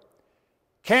of.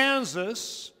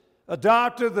 Kansas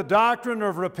adopted the doctrine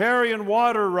of riparian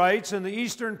water rights in the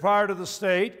eastern part of the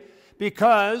state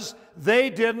because they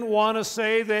didn't want to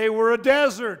say they were a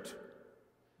desert.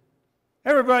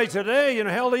 Everybody today,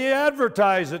 hell, they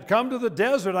advertise it. Come to the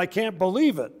desert. I can't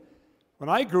believe it. When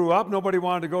I grew up, nobody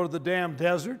wanted to go to the damn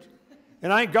desert.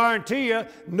 And I guarantee you,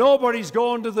 nobody's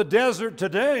going to the desert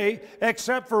today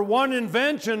except for one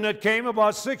invention that came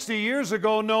about 60 years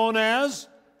ago known as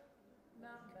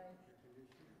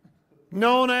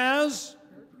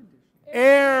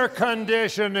air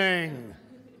conditioning.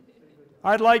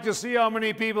 I'd like to see how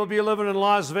many people be living in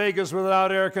Las Vegas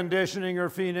without air conditioning, or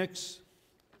Phoenix,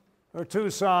 or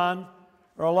Tucson,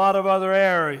 or a lot of other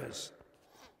areas.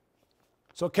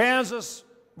 So Kansas,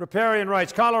 riparian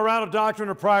rights. Colorado, doctrine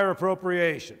of prior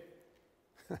appropriation.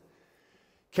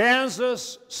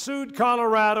 Kansas sued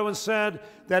Colorado and said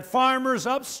that farmers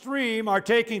upstream are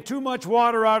taking too much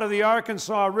water out of the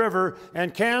Arkansas River,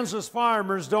 and Kansas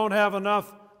farmers don't have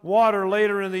enough water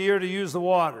later in the year to use the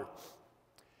water.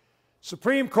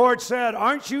 Supreme Court said,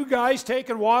 aren't you guys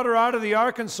taking water out of the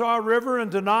Arkansas River and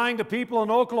denying the people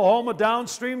in Oklahoma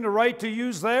downstream the right to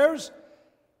use theirs?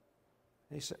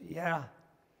 They said, yeah.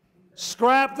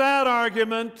 Scrap that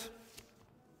argument.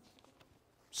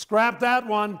 Scrap that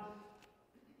one.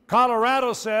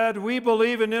 Colorado said, we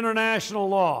believe in international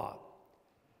law.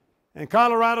 And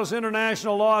Colorado's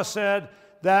international law said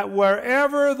that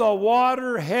wherever the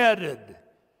water headed,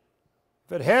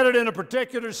 if it headed in a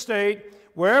particular state,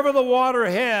 wherever the water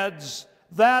heads,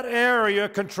 that area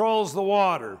controls the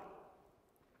water.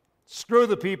 Screw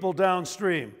the people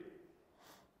downstream.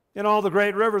 In all the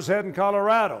great rivers head in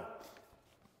Colorado.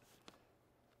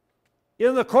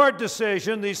 In the court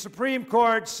decision, the Supreme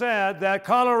Court said that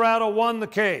Colorado won the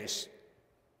case,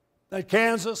 that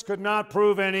Kansas could not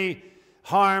prove any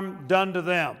harm done to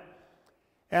them.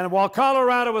 And while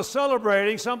Colorado was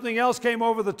celebrating, something else came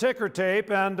over the ticker tape,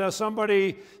 and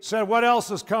somebody said, "What else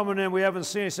is coming in we haven't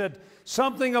seen?" He said,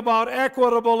 "Something about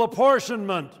equitable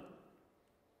apportionment."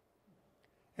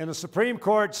 And the Supreme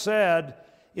Court said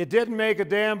it didn't make a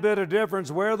damn bit of difference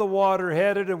where the water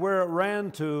headed and where it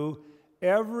ran to.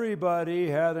 Everybody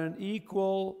had an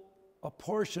equal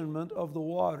apportionment of the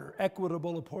water,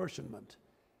 equitable apportionment.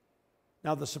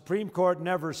 Now, the Supreme Court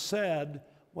never said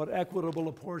what equitable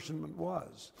apportionment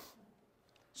was.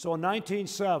 So in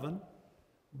 1907,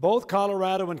 both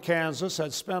Colorado and Kansas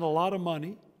had spent a lot of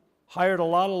money, hired a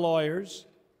lot of lawyers,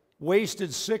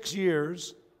 wasted 6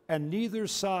 years, and neither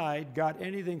side got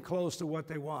anything close to what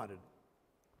they wanted.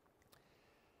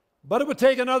 But it would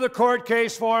take another court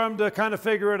case for them to kind of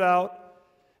figure it out.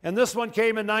 And this one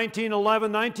came in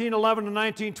 1911. 1911 to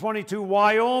 1922,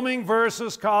 Wyoming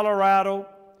versus Colorado,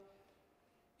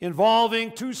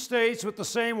 involving two states with the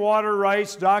same water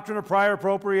rights, doctrine of prior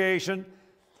appropriation.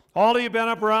 All of you been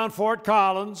up around Fort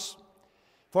Collins.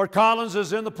 Fort Collins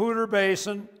is in the Poudre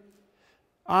Basin.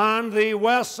 On the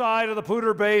west side of the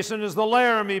Poudre Basin is the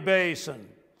Laramie Basin.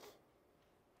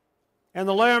 And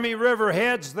the Laramie River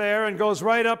heads there and goes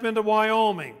right up into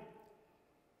Wyoming.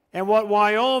 And what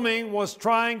Wyoming was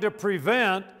trying to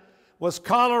prevent was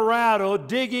Colorado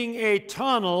digging a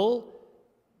tunnel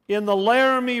in the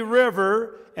Laramie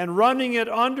River and running it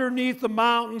underneath the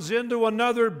mountains into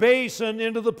another basin,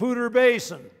 into the Poudre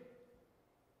Basin.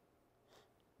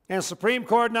 And the Supreme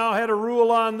Court now had a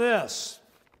rule on this.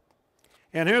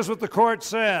 And here's what the court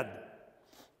said.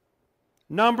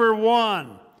 Number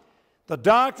one, the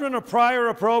doctrine of prior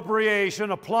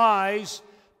appropriation applies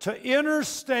to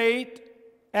interstate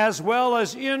as well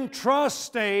as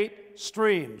intrastate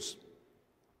streams,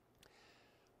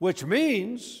 which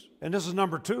means, and this is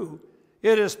number two,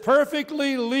 it is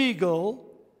perfectly legal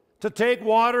to take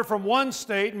water from one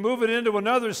state and move it into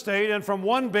another state and from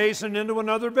one basin into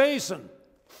another basin.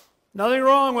 Nothing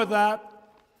wrong with that.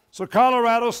 So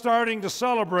Colorado's starting to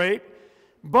celebrate,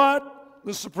 but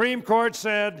the Supreme Court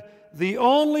said the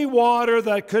only water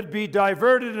that could be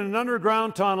diverted in an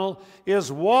underground tunnel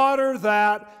is water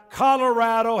that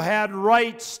Colorado had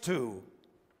rights to.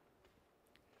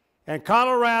 And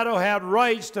Colorado had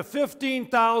rights to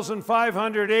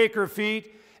 15,500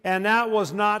 acre-feet, and that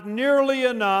was not nearly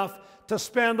enough to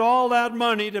spend all that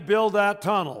money to build that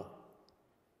tunnel.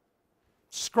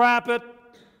 Scrap it.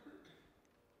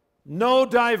 No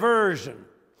diversion.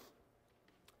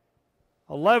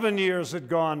 11 years had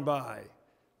gone by.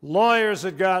 Lawyers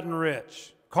had gotten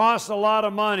rich. Cost a lot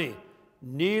of money.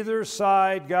 Neither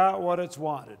side got what it's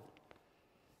wanted.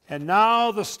 And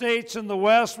now the states in the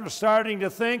West were starting to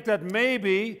think that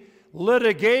maybe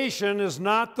litigation is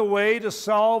not the way to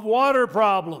solve water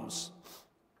problems.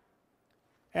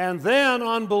 And then,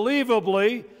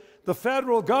 unbelievably, the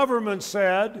federal government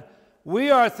said, we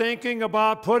are thinking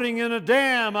about putting in a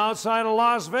dam outside of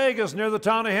Las Vegas near the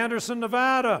town of Henderson,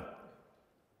 Nevada.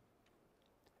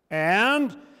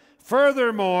 And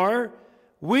furthermore,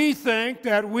 we think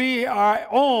that we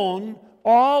own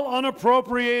all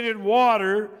unappropriated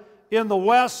water in the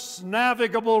West's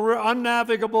unnavigable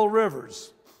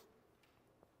rivers.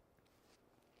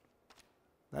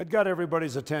 That got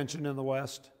everybody's attention in the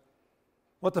West.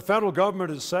 What the federal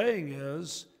government is saying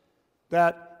is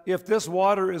that if this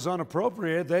water is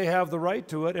unappropriated, they have the right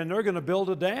to it, and they're going to build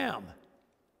a dam.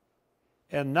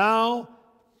 And now,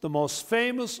 the most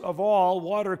famous of all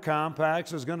water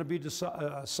compacts is going to be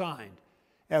signed.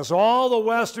 As all the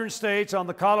western states on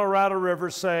the Colorado River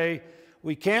say,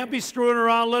 we can't be screwing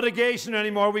around litigation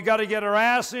anymore. We got to get our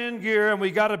ass in gear, and we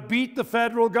got to beat the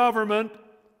federal government.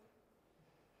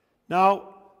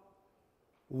 Now,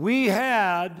 we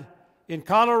had in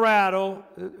Colorado,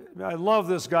 I love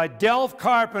this guy, Delph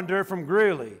Carpenter from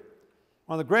Greeley,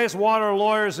 one of the greatest water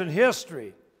lawyers in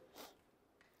history.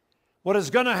 What is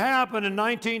going to happen in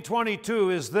 1922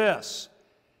 is this.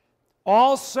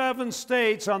 All 7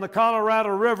 states on the Colorado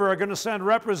River are going to send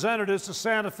representatives to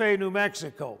Santa Fe, New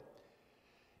Mexico.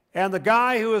 And the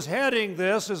guy who is heading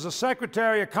this is the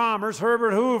Secretary of Commerce,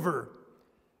 Herbert Hoover.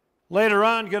 Later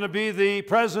on, going to be the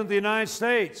President of the United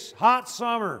States. Hot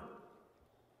summer.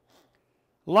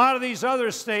 A lot of these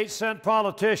other states sent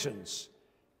politicians.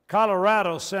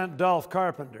 Colorado sent Delph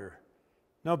Carpenter.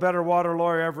 No better water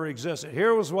lawyer ever existed.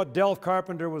 Here was what Delph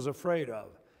Carpenter was afraid of.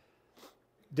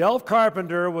 Del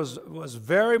Carpenter was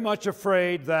very much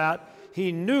afraid that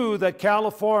he knew that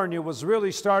California was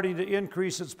really starting to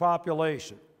increase its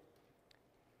population.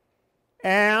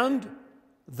 And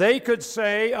they could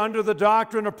say, under the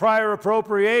doctrine of prior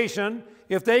appropriation,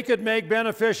 if they could make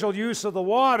beneficial use of the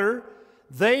water,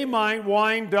 they might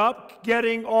wind up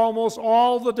getting almost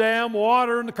all the damn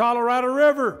water in the Colorado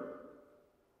River.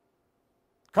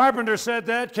 Carpenter said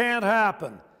that can't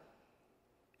happen.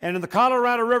 And in the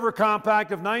Colorado River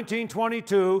Compact of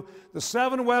 1922, the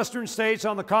 7 western states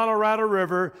on the Colorado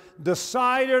River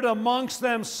decided amongst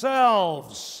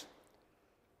themselves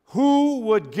who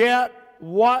would get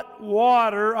what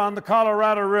water on the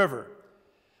Colorado River.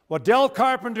 What Del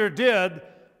Carpenter did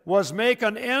was make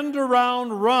an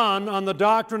end-around run on the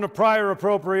doctrine of prior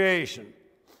appropriation.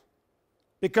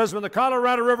 Because when the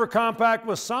Colorado River Compact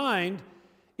was signed,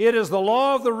 it is the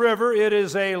law of the river, it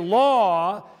is a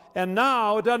law, and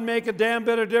now it doesn't make a damn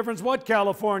bit of difference what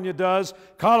California does.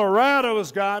 Colorado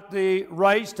has got the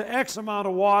rights to X amount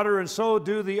of water, and so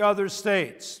do the other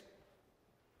states.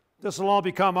 This will all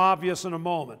become obvious in a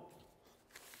moment.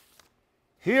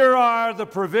 Here are the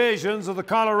provisions of the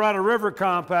Colorado River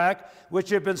Compact,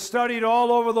 which have been studied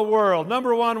all over the world.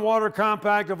 Number 1 water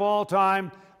compact of all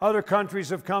time. Other countries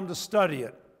have come to study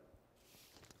it.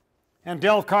 And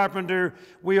Del Carpenter,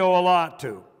 we owe a lot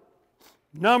to.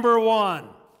 Number 1,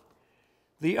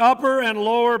 the upper and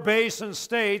lower basin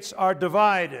states are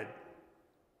divided.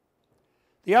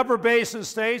 The upper basin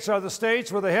states are the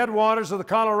states where the headwaters of the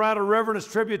Colorado River and its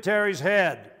tributaries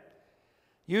head.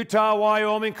 Utah,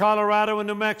 Wyoming, Colorado, and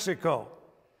New Mexico.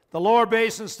 The lower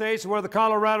basin states where the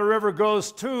Colorado River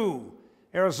goes to,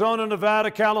 Arizona, Nevada,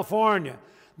 California.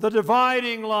 The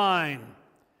dividing line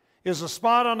is a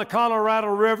spot on the Colorado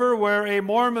River where a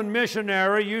Mormon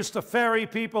missionary used to ferry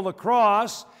people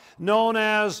across, known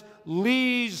as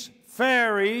Lee's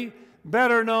Ferry,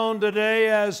 better known today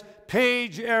as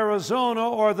Page, Arizona,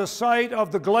 or the site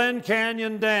of the Glen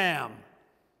Canyon Dam.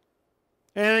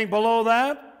 Anything below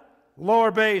that?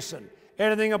 Lower basin.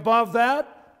 Anything above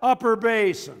that? Upper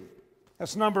basin.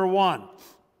 That's number 1.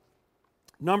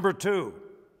 Number 2.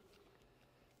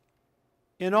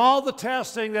 In all the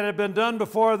testing that had been done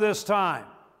before this time,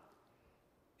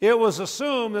 it was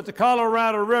assumed that the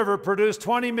Colorado River produced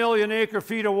 20 million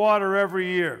acre-feet of water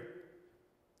every year.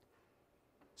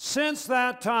 Since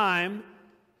that time,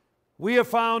 we have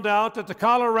found out that the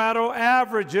Colorado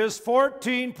averages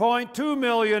 14.2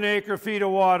 million acre-feet of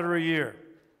water a year.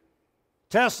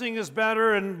 Testing is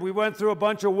better, and we went through a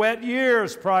bunch of wet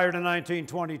years prior to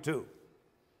 1922.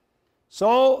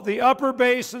 So the upper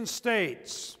basin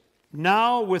states,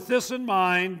 now with this in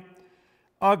mind,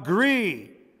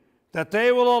 agree that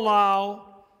they will allow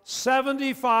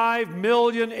 75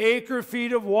 million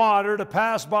acre-feet of water to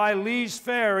pass by Lee's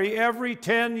Ferry every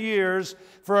 10 years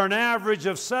for an average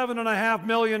of 7.5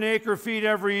 million acre-feet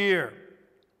every year.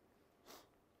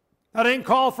 That ain't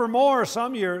call for more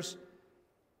some years,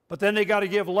 but then they got to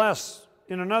give less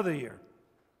in another year.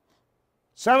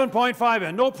 7.5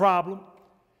 in, no problem.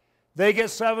 They get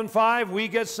 7.5, we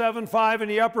get 7.5 in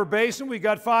the upper basin. We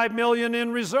got 5 million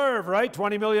in reserve, right?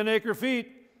 20 million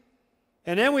acre-feet.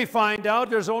 And then we find out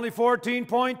there's only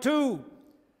 14.2.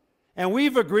 And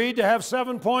we've agreed to have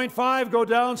 7.5 go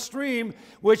downstream,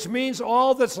 which means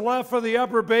all that's left for the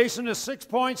upper basin is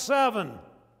 6.7.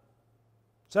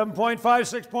 7.5,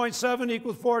 6.7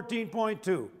 equals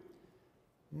 14.2.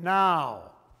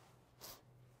 Now,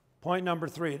 point number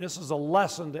 3. This is a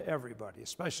lesson to everybody,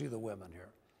 especially the women here.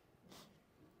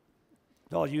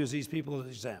 I'll use these people as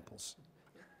examples.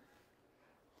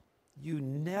 You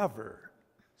never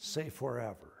say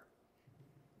forever.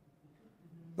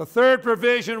 The third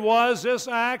provision was, this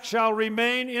act shall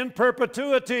remain in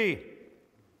perpetuity.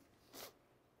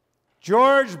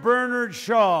 George Bernard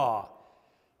Shaw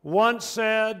once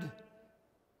said,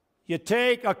 you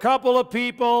take a couple of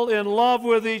people in love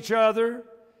with each other,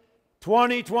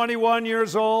 20, 21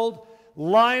 years old,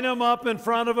 line them up in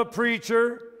front of a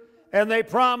preacher, and they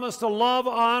promise to love,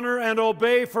 honor, and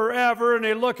obey forever, and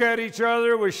they look at each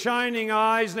other with shining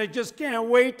eyes, and they just can't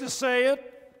wait to say it.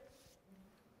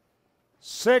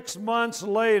 6 months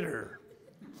later,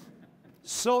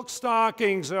 silk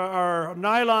stockings or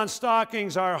nylon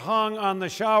stockings are hung on the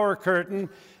shower curtain.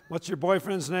 What's your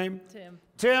boyfriend's name? Tim.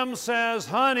 Tim says,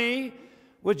 honey,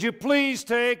 would you please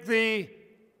take the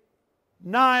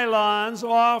nylons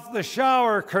off the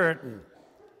shower curtain?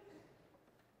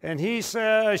 And she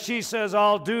says,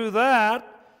 I'll do that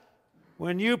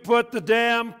when you put the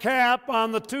damn cap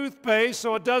on the toothpaste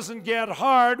so it doesn't get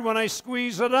hard when I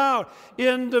squeeze it out.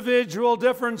 Individual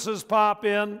differences pop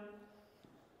in.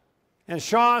 And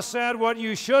Shaw said, what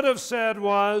you should have said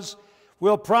was,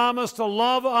 We'll promise to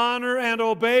love, honor, and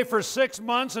obey for 6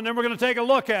 months, and then we're going to take a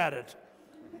look at it.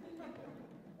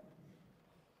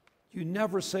 You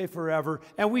never say forever,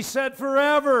 and we said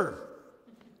forever.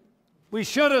 We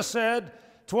should have said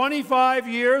 25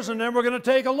 years, and then we're going to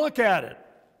take a look at it.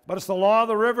 But it's the law of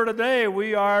the river today.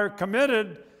 We are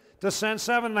committed to send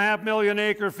 7.5 million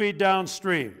acre-feet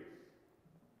downstream.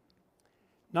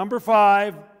 Number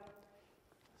 5,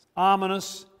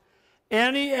 ominous.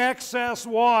 Any excess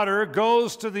water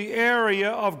goes to the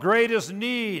area of greatest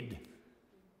need.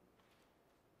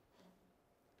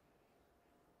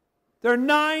 There are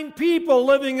 9 people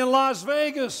living in Las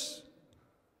Vegas.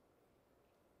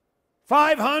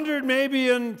 500 maybe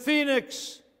in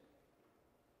Phoenix.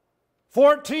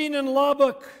 14 in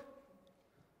Lubbock.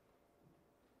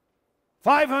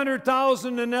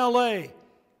 500,000 in LA.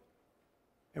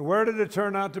 And where did it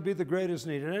turn out to be the greatest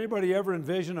need? Did anybody ever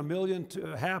envision 1.5 million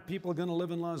people going to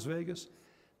live in Las Vegas?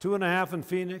 2.5 in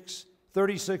Phoenix,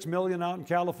 36 million out in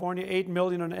California, 8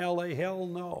 million in LA? Hell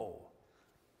no.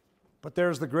 But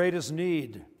there's the greatest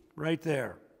need right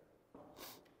there.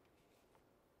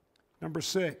 Number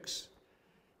 6,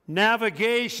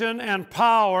 navigation and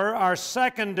power are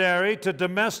secondary to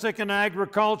domestic and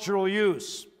agricultural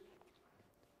use.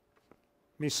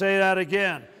 Let me say that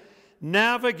again.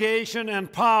 Navigation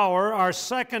and power are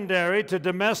secondary to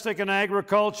domestic and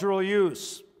agricultural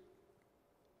use.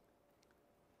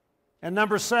 And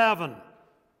number 7,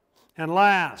 and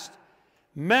last,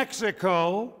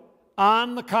 Mexico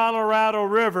on the Colorado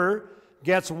River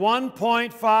gets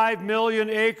 1.5 million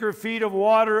acre-feet of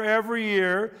water every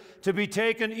year to be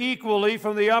taken equally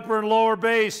from the upper and lower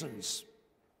basins.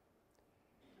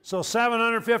 So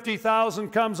 750,000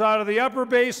 comes out of the upper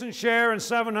basin share and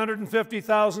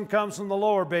 750,000 comes from the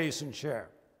lower basin share.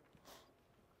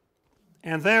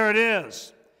 And there it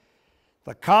is.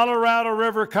 The Colorado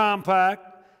River Compact,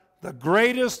 the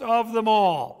greatest of them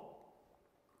all.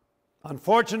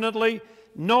 Unfortunately,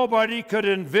 nobody could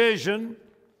envision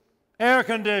air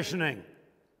conditioning.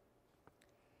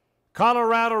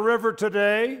 Colorado River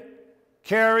today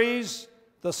carries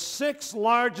the 6th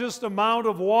largest amount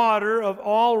of water of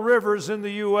all rivers in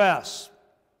the U.S.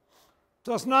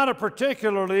 So it's not a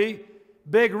particularly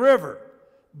big river,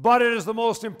 but it is the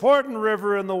most important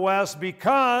river in the West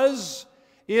because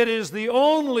it is the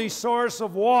only source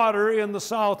of water in the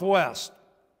Southwest.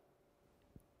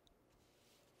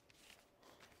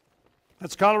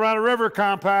 That's Colorado River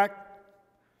Compact.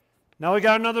 Now we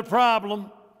got another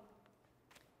problem.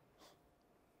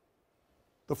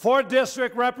 The 4th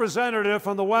District representative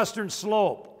from the Western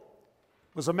Slope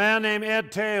was a man named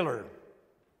Ed Taylor.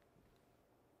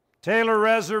 Taylor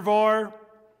Reservoir,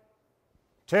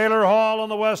 Taylor Hall on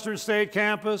the Western State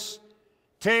Campus,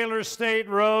 Taylor State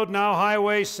Road, now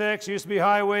Highway 6, used to be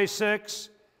Highway 6.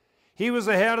 He was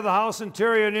the head of the House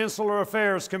Interior and Insular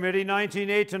Affairs Committee,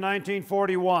 1908 to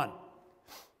 1941.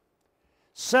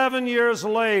 7 years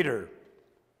later,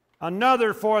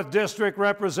 another 4th District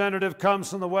representative comes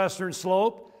from the Western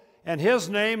Slope, and his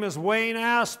name is Wayne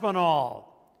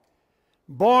Aspinall.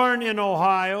 Born in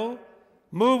Ohio,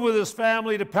 moved with his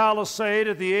family to Palisade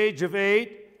at the age of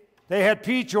 8. They had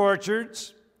peach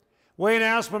orchards. Wayne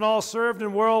Aspinall served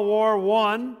in World War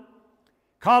I,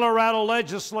 Colorado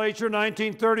legislature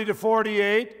 1930 to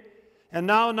 48, and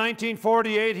now in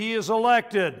 1948 he is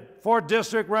elected 4th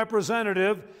District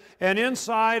representative. And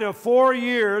inside of 4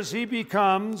 years, he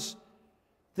becomes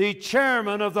the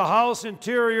chairman of the House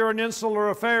Interior and Insular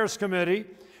Affairs Committee,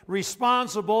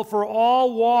 responsible for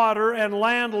all water and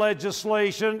land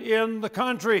legislation in the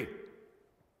country.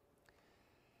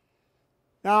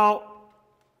 Now,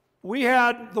 we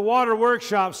had the water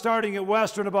workshop starting at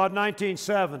Western about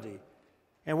 1970.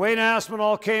 And Wayne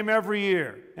Aspinall came every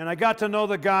year. And I got to know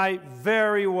the guy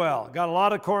very well. Got a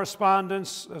lot of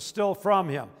correspondence still from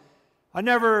him. I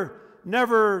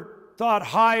never thought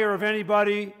higher of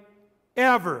anybody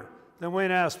ever than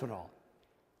Wayne Aspinall.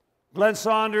 Glenn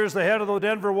Saunders, the head of the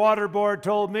Denver Water Board,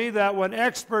 told me that when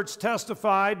experts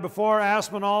testified before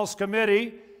Aspinall's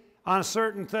committee on a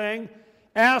certain thing,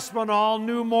 Aspinall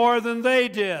knew more than they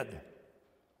did.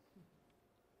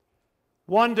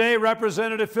 One day,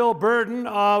 Representative Phil Burden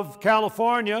of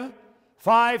California,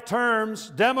 5 terms,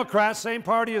 Democrat, same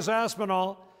party as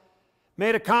Aspinall,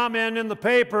 made a comment in the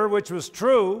paper, which was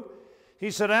true.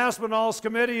 He said, Aspinall's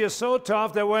committee is so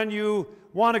tough that when you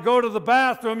want to go to the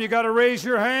bathroom, you got to raise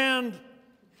your hand.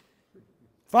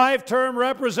 5-term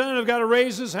representative got to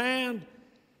raise his hand.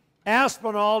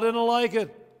 Aspinall didn't like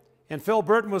it. And Phil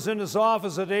Burton was in his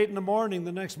office at 8 in the morning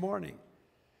the next morning.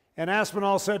 And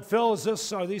Aspinall said, Phil,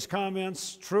 are these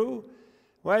comments true?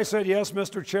 Well, I said, yes,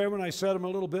 Mr. Chairman. I said them a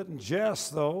little bit in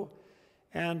jest, though.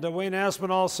 And Wayne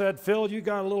Aspinall said, Phil, you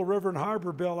got a little river and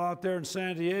harbor bill out there in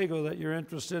San Diego that you're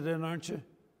interested in, aren't you?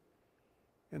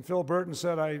 And Phil Burton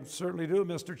said, I certainly do,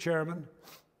 Mr. Chairman.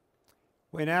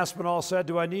 Wayne Aspinall said,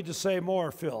 do I need to say more,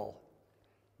 Phil?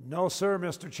 No, sir,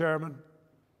 Mr. Chairman.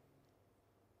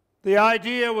 The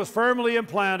idea was firmly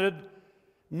implanted.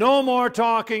 No more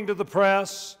talking to the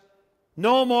press.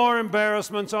 No more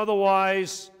embarrassments.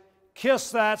 Otherwise,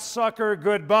 kiss that sucker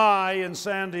goodbye in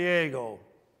San Diego.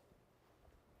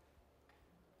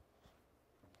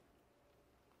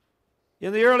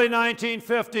 In the early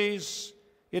 1950s,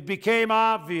 it became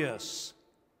obvious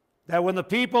that when the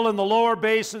people in the lower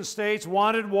basin states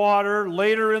wanted water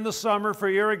later in the summer for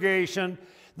irrigation,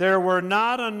 there were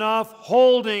not enough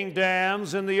holding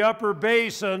dams in the upper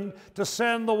basin to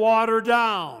send the water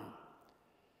down.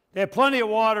 They had plenty of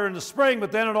water in the spring,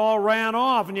 but then it all ran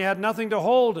off and you had nothing to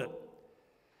hold it.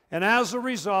 And as a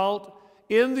result,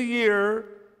 in the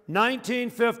year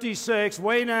 1956,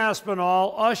 Wayne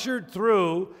Aspinall ushered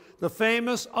through the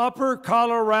famous Upper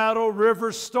Colorado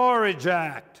River Storage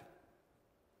Act,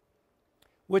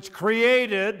 which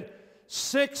created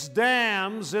 6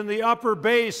 dams in the upper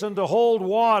basin to hold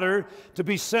water to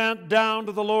be sent down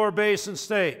to the lower basin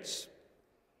states.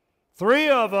 3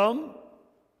 of them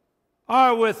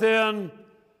are within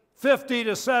 50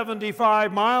 to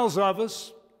 75 miles of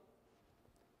us.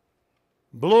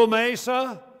 Blue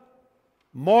Mesa,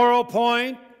 Morro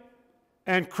Point,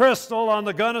 and Crystal on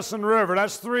the Gunnison River.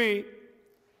 That's 3.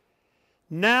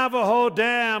 Navajo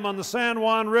Dam on the San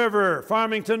Juan River,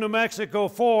 Farmington, New Mexico,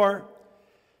 4.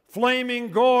 Flaming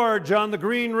Gorge on the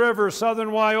Green River,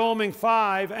 southern Wyoming,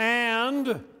 5.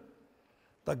 And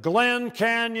the Glen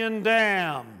Canyon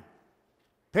Dam,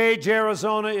 Page,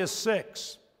 Arizona, is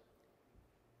 6.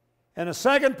 And the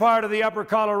second part of the Upper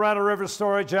Colorado River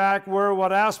Storage Act were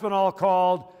what Aspinall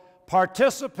called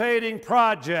participating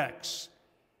projects.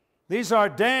 These are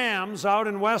dams out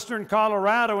in western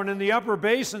Colorado and in the upper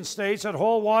basin states that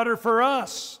hold water for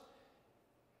us.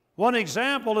 One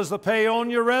example is the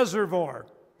Paonia Reservoir.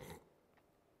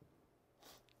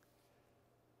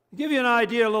 To give you an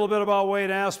idea a little bit about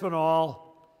Wayne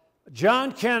Aspinall,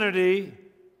 John Kennedy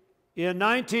in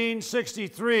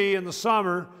 1963 in the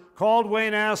summer called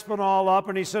Wayne Aspinall up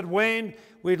and he said, Wayne,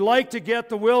 we'd like to get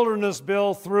the wilderness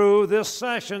bill through this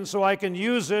session so I can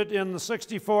use it in the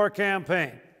 '64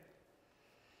 campaign.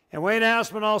 And Wayne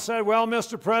Aspinall said, well,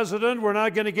 Mr. President, we're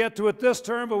not going to get to it this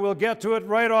term, but we'll get to it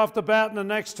right off the bat in the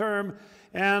next term.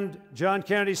 And John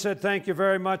Kennedy said, thank you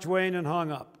very much, Wayne, and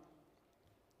hung up.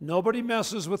 Nobody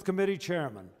messes with committee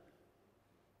chairmen.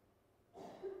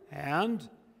 And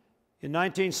in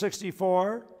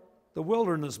 1964, the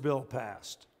wilderness bill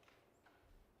passed,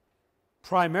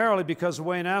 primarily because of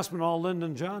Wayne Aspinall,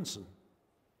 Lyndon Johnson.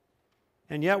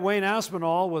 And yet Wayne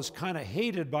Aspinall was kind of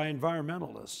hated by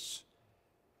environmentalists.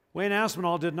 Wayne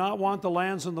Aspinall did not want the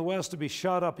lands in the West to be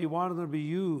shut up. He wanted them to be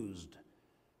used.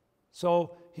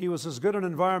 So he was as good an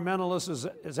environmentalist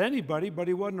as anybody, but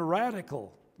he wasn't a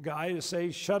radical guy to say,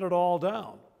 shut it all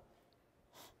down.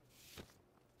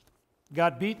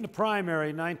 Got beaten a primary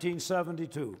in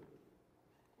 1972.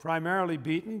 Primarily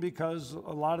beaten because a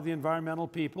lot of the environmental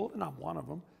people, and I'm one of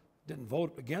them, didn't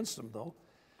vote against him though,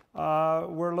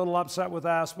 were a little upset with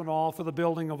Aspinall for the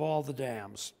building of all the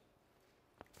dams.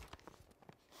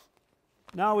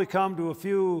 Now we come to a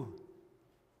few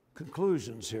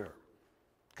conclusions here.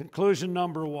 Conclusion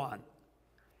number 1.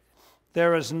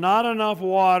 There is not enough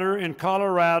water in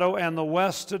Colorado and the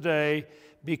West today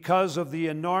because of the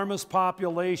enormous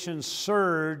population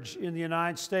surge in the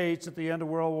United States at the end of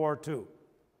World War II.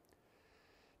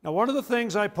 Now, one of the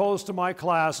things I pose to my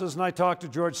classes, and I talked to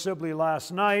George Sibley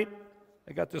last night,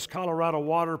 I got this Colorado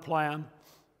water plan.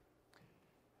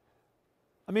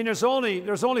 I mean, there's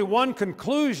only one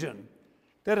conclusion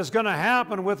that is going to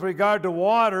happen with regard to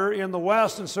water in the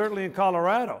West and certainly in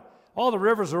Colorado. All the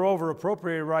rivers are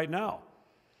over-appropriated right now.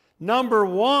 Number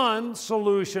 1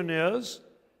 solution is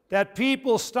that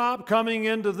people stop coming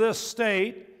into this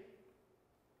state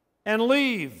and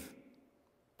leave.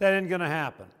 That ain't going to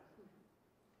happen.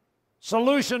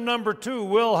 Solution number 2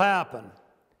 will happen.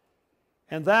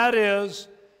 And that is,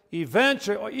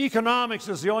 eventually, economics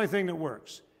is the only thing that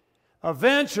works.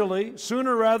 Eventually,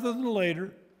 sooner rather than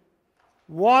later,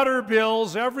 water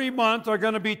bills every month are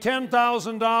going to be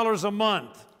 $10,000 a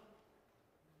month.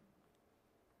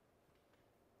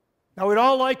 Now, we'd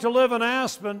all like to live in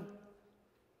Aspen,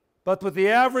 but with the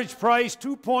average price,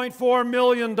 $2.4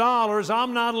 million,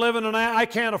 I'm not living in Aspen. I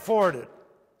can't afford it.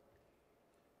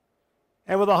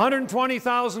 And with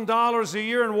 $120,000 a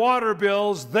year in water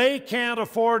bills, they can't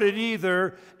afford it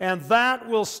either, and that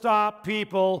will stop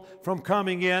people from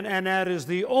coming in, and that is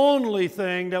the only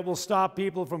thing that will stop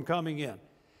people from coming in.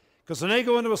 Because when they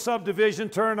go into a subdivision,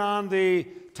 turn on the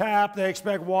tap, they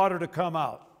expect water to come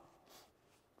out.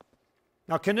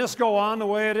 Now, can this go on the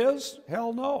way it is?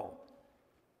 Hell no.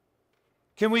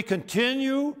 Can we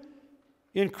continue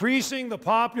increasing the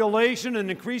population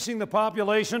and increasing the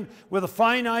population with a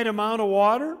finite amount of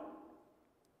water?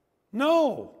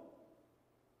 No.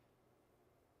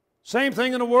 Same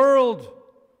thing in the world.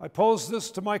 I pose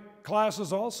this to my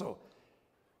classes also.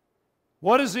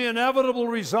 What is the inevitable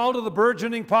result of the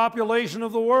burgeoning population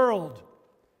of the world?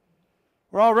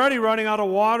 We're already running out of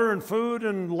water and food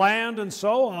and land and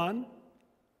so on.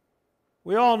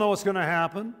 We all know what's going to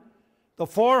happen. The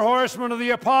four horsemen of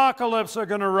the apocalypse are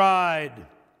going to ride.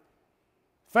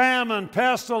 Famine,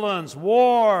 pestilence,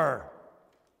 war,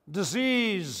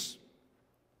 disease.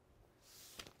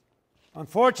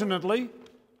 Unfortunately,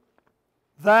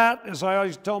 that, as I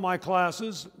always tell my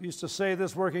classes, used to say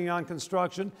this working on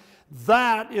construction,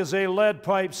 that is a lead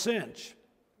pipe cinch.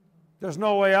 There's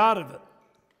no way out of it.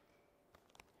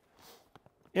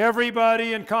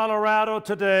 Everybody in Colorado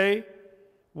today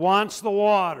wants the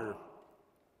water.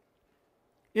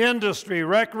 Industry,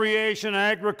 recreation,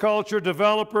 agriculture,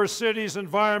 developers, cities,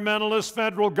 environmentalists,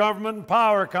 federal government, and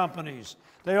power companies.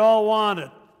 They all want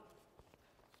it.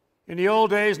 In the old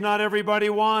days, not everybody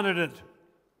wanted it.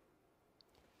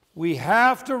 We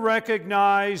have to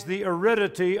recognize the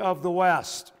aridity of the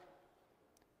West.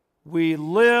 We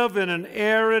live in an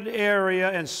arid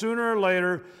area, and sooner or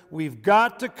later, we've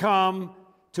got to come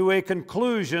to a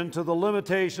conclusion to the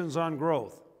limitations on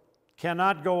growth.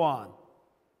 Cannot go on.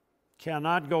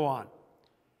 Cannot go on.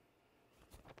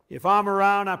 If I'm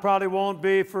around, I probably won't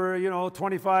be for,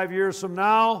 25 years from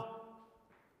now.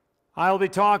 I'll be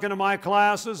talking to my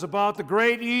classes about the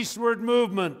great eastward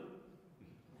movement.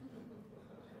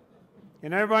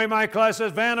 And everybody in my class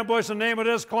says, Vandenbush, the name of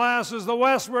this class is the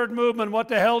westward movement. What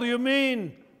the hell do you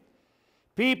mean?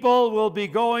 People will be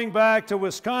going back to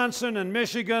Wisconsin and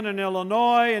Michigan and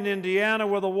Illinois and Indiana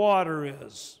where the water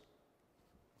is.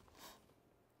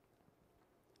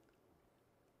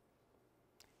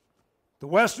 The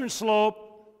western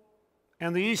slope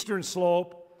and the eastern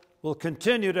slope will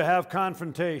continue to have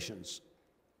confrontations.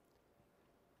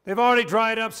 They've already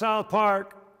dried up South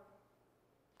Park.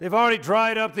 They've already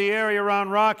dried up the area around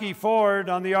Rocky Ford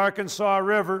on the Arkansas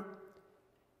River.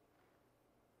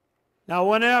 Now,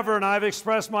 whenever, and I've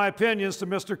expressed my opinions to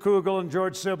Mr. Kugel and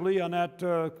George Sibley on that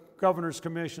Governor's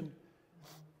Commission,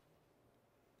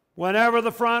 whenever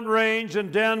the Front Range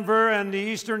and Denver and the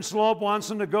Eastern Slope wants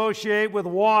to negotiate with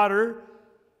water,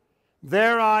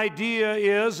 their idea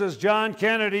is, as John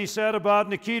Kennedy said about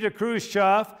Nikita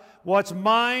Khrushchev, what's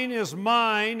mine is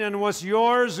mine and what's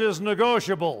yours is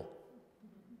negotiable.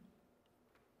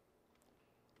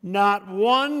 Not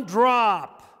one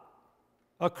drop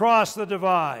across the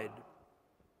divide.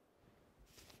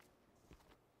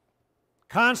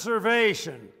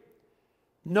 Conservation,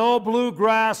 no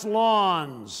bluegrass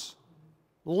lawns,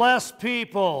 less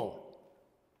people.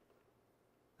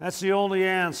 That's the only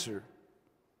answer.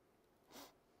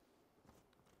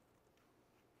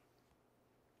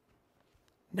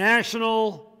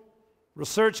 National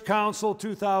Research Council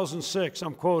 2006,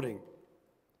 I'm quoting.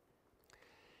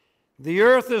 The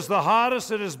earth is the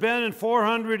hottest it has been in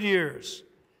 400 years.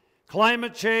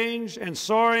 Climate change and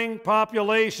soaring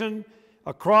population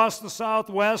across the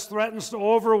Southwest threatens to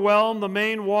overwhelm the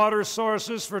main water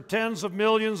sources for tens of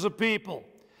millions of people.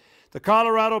 The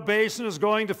Colorado Basin is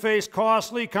going to face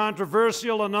costly,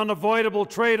 controversial, and unavoidable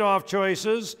trade-off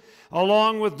choices,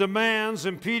 along with demands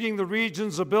impeding the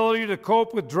region's ability to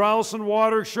cope with droughts and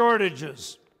water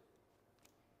shortages.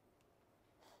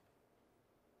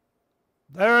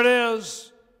 There it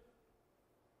is.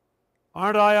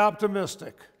 Aren't I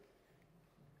optimistic?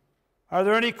 Are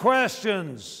there any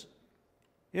questions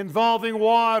involving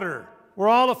water? We're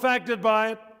all affected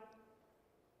by it.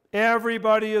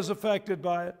 Everybody is affected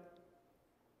by it.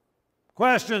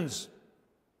 Questions?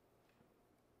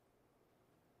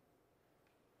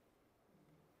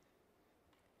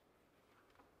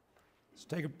 Let's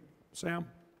take a, Sam.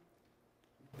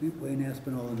 Wayne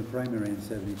Aspinall in the primary in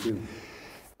 '72.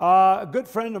 A good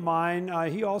friend of mine,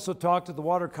 he also talked to the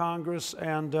Water Congress,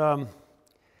 and what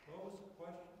was the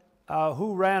question?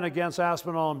 Who ran against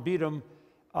Aspinall and beat him,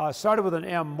 started with an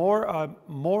M,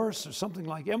 Morse or something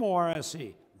like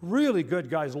M-O-R-S-E. Really good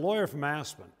guy, he's a lawyer from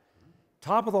Aspen.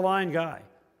 Top of the line guy.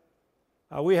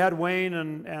 We had Wayne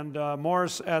and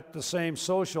Morse at the same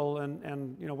social,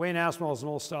 and Wayne Aspinall is an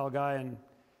old style guy, and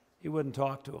he wouldn't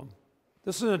talk to him.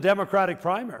 This is a Democratic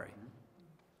primary.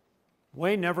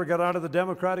 Wayne never got out of the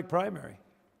Democratic primary.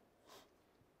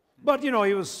 But, you know,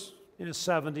 he was in his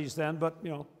 70s then, but, you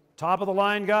know, top of the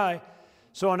line guy.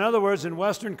 So in other words, in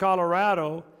western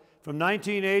Colorado, from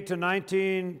 1908 to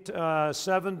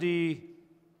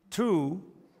 1972,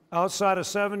 outside of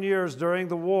 7 years during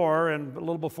the war and a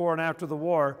little before and after the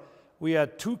war, we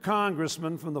had 2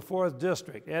 congressmen from the 4th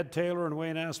District, Ed Taylor and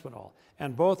Wayne Aspinall,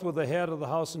 and both were the head of the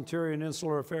House Interior and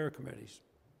Insular Affairs Committees.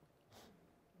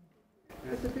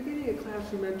 At the beginning of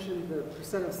class, you mentioned the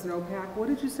percent of snowpack. What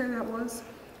did you say that was?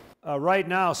 Right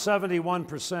now,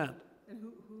 71%. And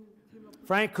who came up with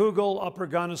Frank Kugel, Upper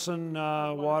Gunnison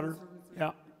water. Yeah.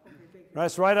 Okay, thank you.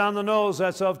 That's right on the nose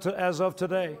as of today.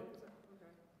 Okay,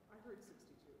 I heard 62.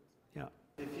 Yeah.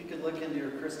 If you could look into your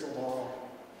crystal ball,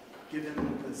 given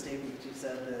the statement that you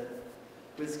said that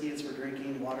whiskey is for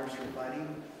drinking, water is for fighting,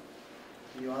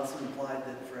 you also implied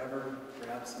that forever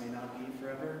perhaps may not be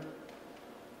forever.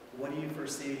 What do you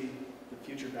foresee the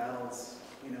future battles,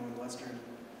 you know, in western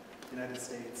United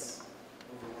States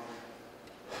over water?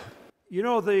 You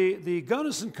know, the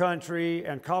Gunnison country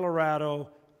and Colorado,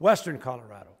 western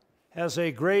Colorado, has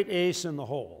a great ace in the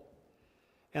hole.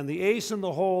 And the ace in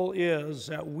the hole is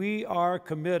that we are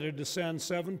committed to send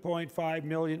 7.5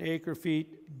 million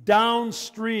acre-feet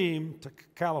downstream to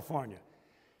California.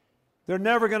 They're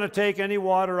never going to take any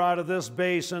water out of this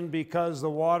basin because the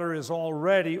water is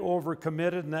already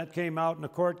overcommitted, and that came out in a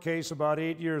court case about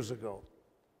 8 years ago.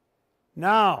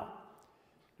 Now,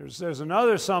 there's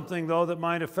another something, though, that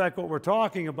might affect what we're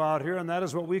talking about here, and that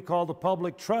is what we call the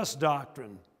public trust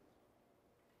doctrine.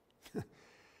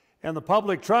 And the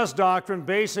public trust doctrine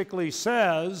basically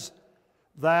says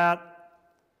that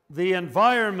the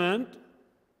environment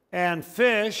and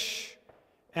fish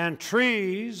and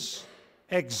trees,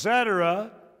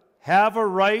 etc., have a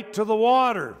right to the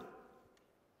water.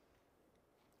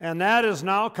 And that is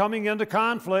now coming into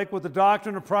conflict with the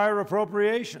doctrine of prior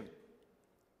appropriation.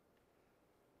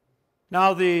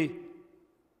 Now, the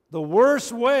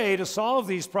worst way to solve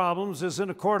these problems is in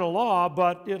a court of law,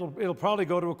 but it'll probably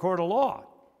go to a court of law,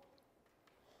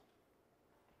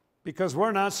 because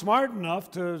we're not smart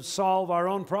enough to solve our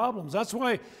own problems. That's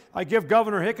why I give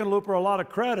Governor Hickenlooper a lot of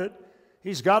credit.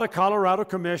 He's got a Colorado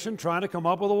commission trying to come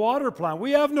up with a water plan.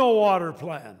 We have no water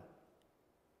plan.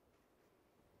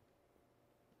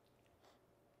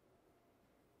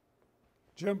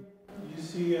 Jim? Did you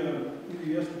see either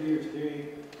yesterday or today,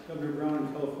 Governor Brown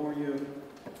in California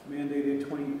mandated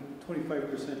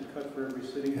 25% cut for every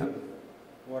city of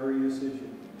water usage?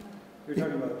 You're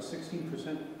talking about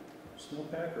 16%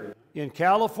 snowpack, or? In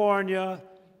California,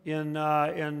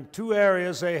 in 2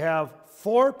 areas, they have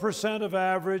 4% of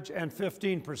average and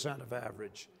 15% of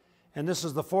average. And this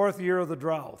is the 4th year of the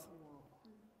drought.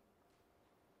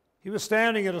 He was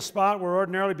standing at a spot where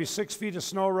ordinarily be 6 feet of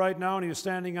snow right now, and he was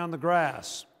standing on the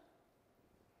grass.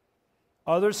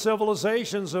 Other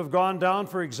civilizations have gone down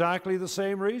for exactly the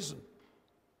same reason.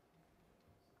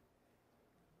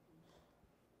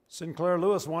 Sinclair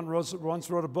Lewis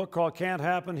once wrote a book called Can't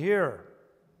Happen Here.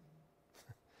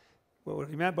 Well, what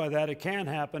he meant by that, it can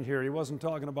happen here. He wasn't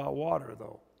talking about water,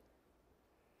 though.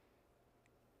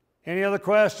 Any other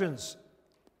questions?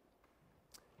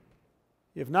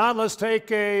 If not, let's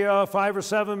take a 5 or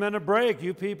 7 minute break.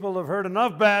 You people have heard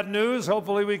enough bad news.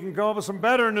 Hopefully we can come up with some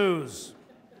better news.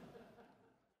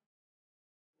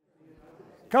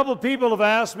 A couple of people have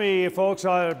asked me, folks,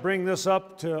 I bring this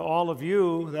up to all of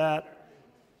you, that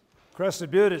Crested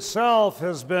Butte itself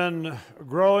has been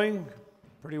growing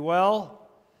pretty well.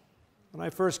 When I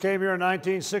first came here in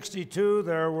 1962,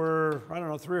 there were, I don't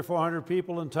know, 300 or 400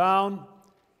 people in town.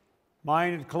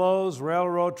 Mine had closed,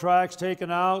 railroad tracks taken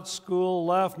out, school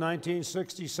left,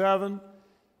 1967.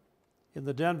 In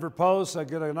the Denver Post, I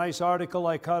get a nice article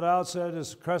I cut out, said,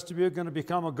 is Crested Butte going to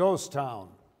become a ghost town?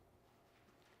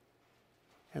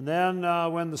 And then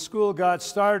when the school got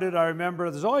started, I remember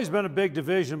there's always been a big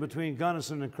division between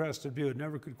Gunnison and Crested Butte.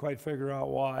 Never could quite figure out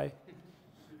why.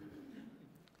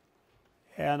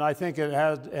 And I think it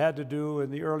had to do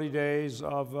in the early days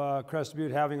of Crested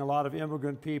Butte having a lot of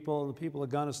immigrant people, and the people of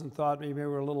Gunnison thought maybe they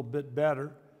were a little bit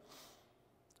better.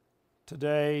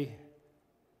 Today,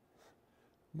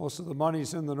 most of the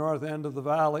money's in the north end of the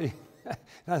valley.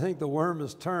 I think the worm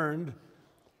has turned.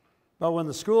 But when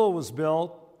the school was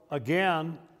built,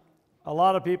 again, a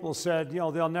lot of people said, you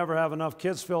know, they'll never have enough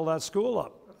kids fill that school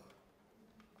up.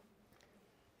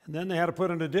 And then they had to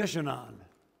put an addition on.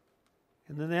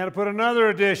 And then they had to put another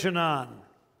addition on.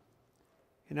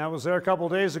 And I was there a couple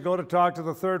days ago to talk to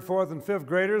the 3rd, 4th, and 5th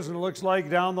graders, and it looks like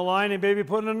down the line they may be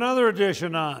putting another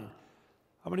addition on.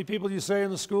 How many people do you say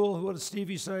in the school? What did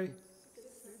Stevie say?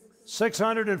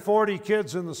 640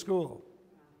 kids in the school.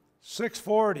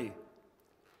 640.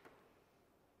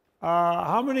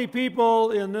 How many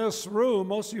people in this room,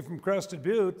 most of you from Crested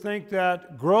Butte, think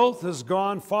that growth has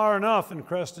gone far enough in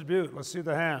Crested Butte? Let's see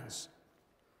the hands.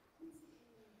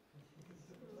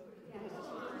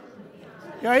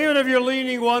 Yeah, even if you're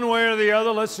leaning one way or the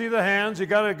other, let's see the hands. You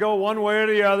got to go one way or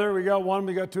the other. We got one,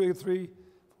 we got two, three,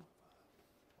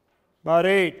 about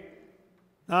 8,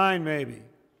 9 maybe.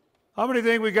 How many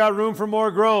think we got room for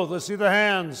more growth? Let's see the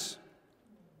hands.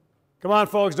 Come on,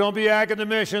 folks, don't be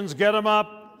academicians. Get them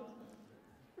up.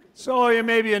 So you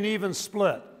maybe an even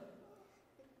split.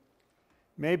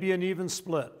 Maybe an even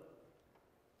split.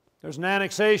 There's an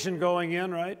annexation going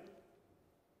in, right?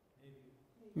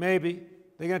 Maybe.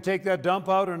 They going to take that dump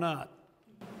out or not?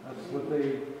 That's what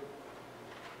they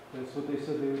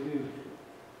said they would do.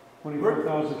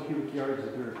 24,000 cubic yards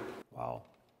of dirt. Wow.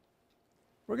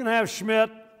 We're going to have Schmidt,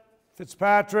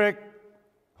 Fitzpatrick,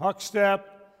 Huckstep.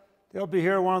 They'll be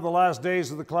here one of the last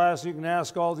days of the class. You can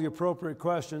ask all the appropriate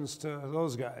questions to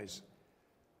those guys.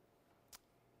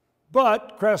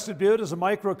 But Crested Butte is a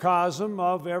microcosm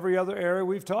of every other area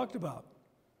we've talked about.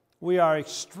 We are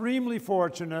extremely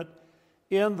fortunate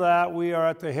in that we are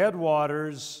at the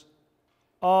headwaters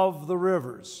of the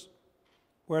rivers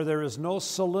where there is no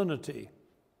salinity.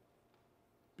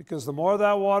 Because the more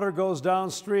that water goes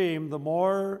downstream, the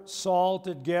more salt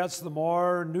it gets, the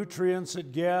more nutrients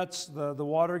it gets, the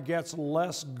water gets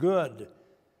less good.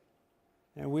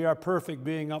 And we are perfect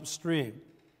being upstream.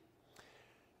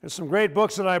 There's some great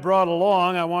books that I brought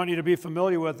along I want you to be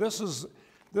familiar with.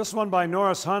 This one by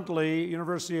Norris Huntley,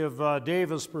 University of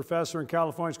Davis professor in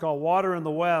California. It's called Water in the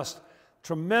West.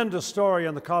 Tremendous story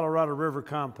on the Colorado River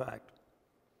Compact.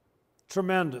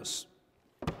 Tremendous.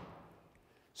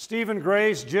 Stephen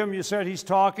Grace, Jim, you said he's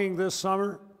talking this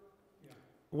summer? Yeah.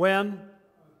 When?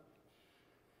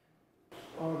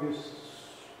 August.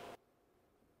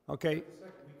 Okay.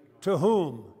 To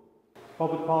whom?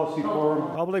 Public Policy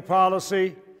Forum. Public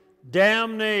Policy.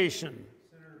 Damnation.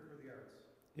 Center for the Arts.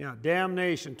 Yeah,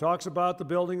 damnation. Talks about the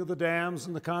building of the dams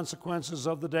and the consequences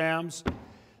of the dams.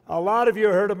 A lot of you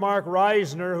heard of Mark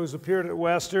Reisner, who's appeared at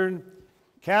Western.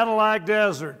 Cadillac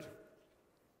Desert.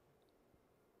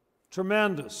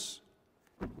 Tremendous.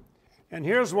 And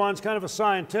here's one, it's kind of a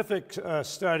scientific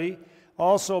study,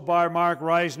 also by Mark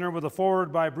Reisner, with a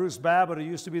foreword by Bruce Babbitt, who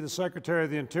used to be the Secretary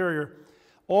of the Interior.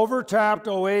 Overtapped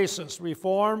oasis,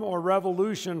 reform or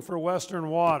revolution for Western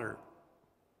water.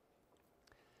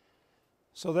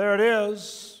 So there it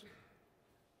is.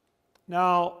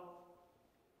 Now,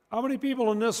 how many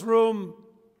people in this room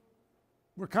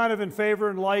were kind of in favor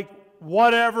and like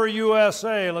whatever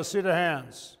USA? Let's see the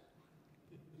hands.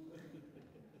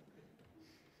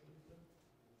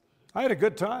 I had a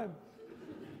good time.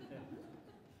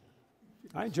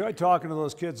 I enjoyed talking to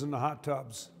those kids in the hot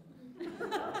tubs.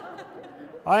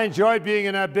 I enjoyed being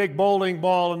in that big bowling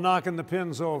ball and knocking the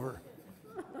pins over.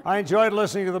 I enjoyed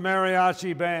listening to the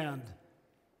mariachi band.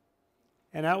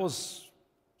 And that was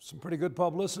some pretty good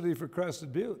publicity for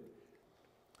Crested Butte.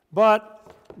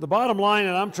 But the bottom line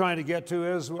that I'm trying to get to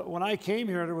is when I came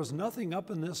here, there was nothing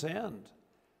up in this end.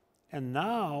 And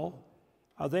now,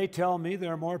 they tell me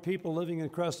there are more people living in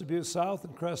Crested Butte South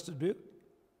than Crested Butte.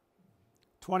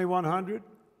 2,100,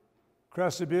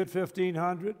 Crested Butte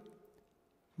 1,500,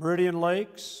 Meridian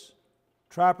Lakes,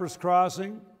 Trappers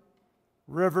Crossing,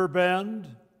 River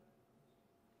Bend.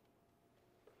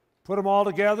 Put them all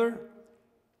together,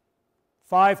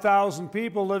 5,000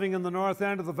 people living in the north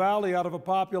end of the valley out of a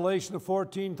population of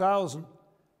 14,000.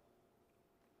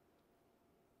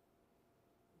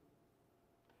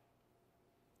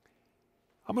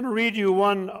 I'm going to read you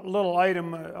one little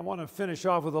item. I want to finish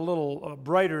off with a little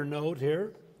brighter note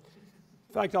here.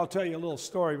 In fact, I'll tell you a little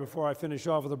story before I finish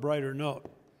off with a brighter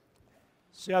note.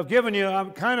 See,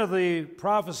 I'm kind of the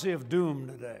prophecy of doom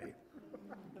today.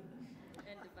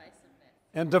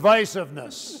 And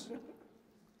divisiveness.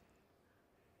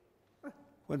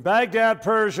 When Baghdad,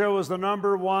 Persia was the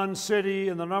 #1 city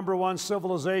and the #1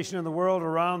 civilization in the world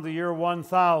around the year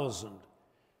 1000,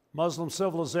 Muslim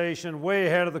civilization way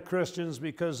ahead of the Christians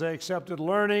because they accepted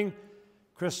learning.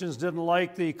 Christians didn't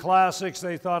like the classics.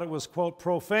 They thought it was, quote,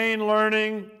 profane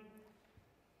learning.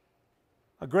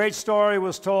 A great story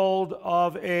was told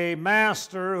of a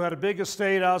master who had a big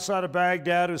estate outside of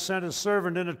Baghdad who sent his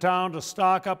servant into town to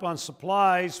stock up on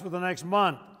supplies for the next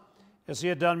month, as he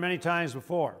had done many times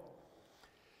before.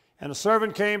 And the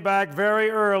servant came back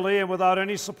very early and without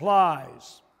any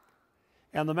supplies.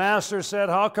 And the master said,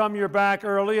 "How come you're back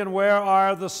early and where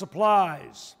are the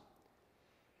supplies?"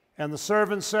 And the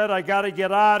servant said, "I got to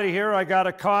get out of here. I got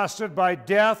accosted by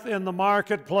death in the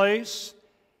marketplace.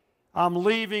 I'm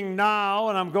leaving now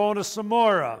and I'm going to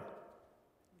Samura.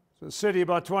 It's a city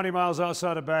about 20 miles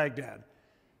outside of Baghdad.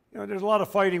 You know, there's a lot of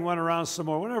fighting went around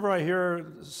Samura. Whenever I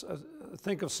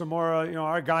think of Samura, you know,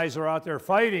 our guys are out there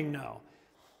fighting now.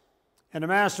 And the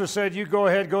master said, you go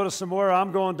ahead, go to Samura.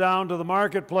 I'm going down to the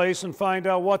marketplace and find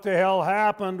out what the hell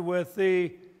happened with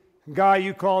the guy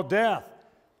you call Death.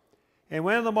 And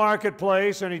went in the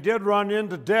marketplace, and he did run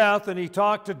into Death, and he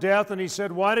talked to Death, and he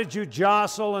said, why did you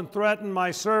jostle and threaten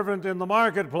my servant in the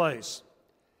marketplace?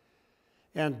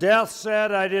 And Death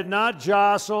said, I did not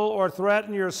jostle or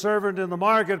threaten your servant in the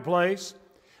marketplace.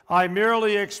 I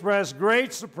merely expressed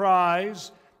great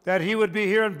surprise that he would be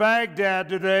here in Baghdad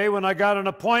today when I got an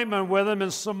appointment with him in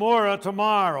Samura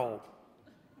tomorrow.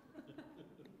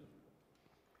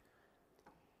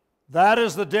 That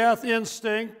is the death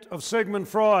instinct of Sigmund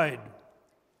Freud.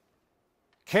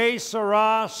 Que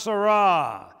sera,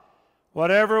 sera.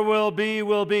 Whatever will be,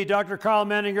 will be. Dr. Carl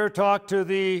Menninger talked to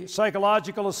the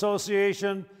Psychological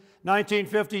Association,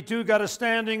 1952, got a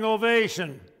standing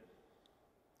ovation,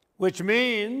 which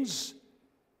means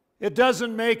it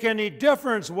doesn't make any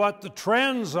difference what the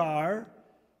trends are.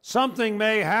 Something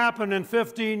may happen in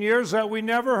 15 years that we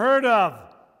never heard of.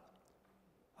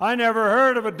 I never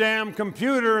heard of a damn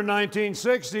computer in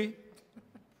 1960.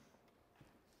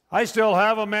 I still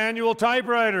have a manual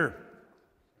typewriter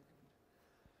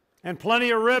and plenty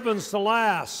of ribbons to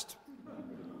last.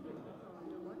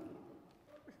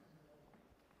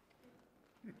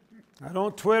 I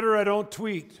don't Twitter, I don't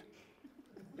tweet.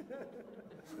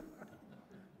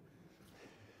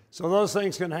 So those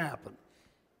things can happen.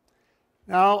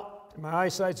 Now, my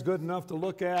eyesight's good enough to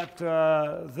look at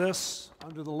this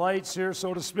under the lights here,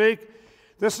 so to speak.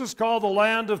 This is called The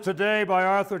Land of Today by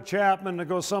Arthur Chapman. It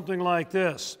goes something like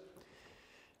this.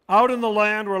 Out in the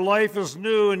land where life is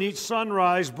new and each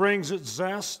sunrise brings its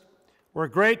zest, where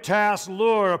great tasks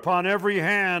lure upon every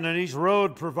hand and each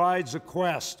road provides a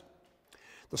quest.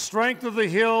 The strength of the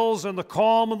hills and the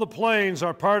calm of the plains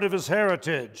are part of his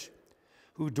heritage.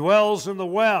 Who dwells in the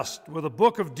west where the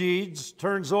book of deeds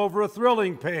turns over a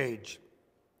thrilling page.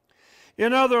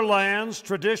 In other lands,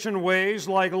 tradition weighs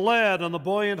like lead on the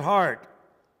buoyant heart,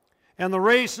 and the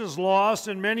race is lost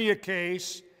in many a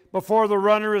case before the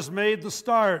runner has made the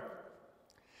start.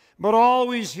 But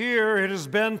always here it has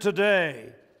been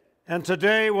today, and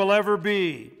today will ever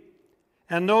be,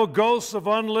 and no ghosts of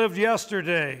unlived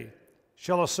yesterday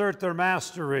shall assert their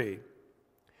mastery.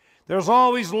 There's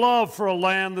always love for a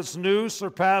land that's new,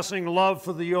 surpassing love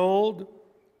for the old.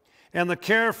 And the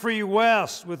carefree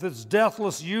West, with its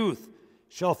deathless youth,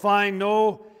 shall find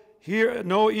no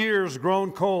ears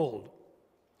grown cold.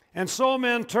 And so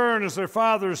men turn as their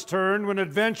fathers turned when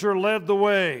adventure led the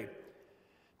way,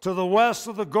 to the west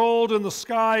of the gold in the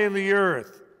sky and the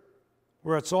earth,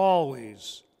 where it's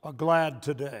always a glad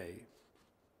today.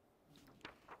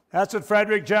 That's what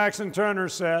Frederick Jackson Turner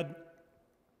said.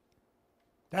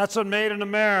 That's what made an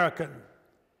American,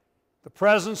 the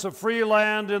presence of free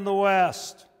land in the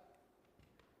West.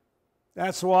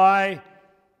 That's why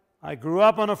I grew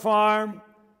up on a farm.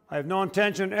 I have no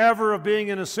intention ever of being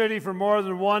in a city for more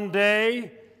than one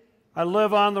day. I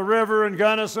live on the river in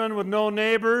Gunnison with no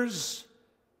neighbors.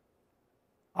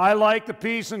 I like the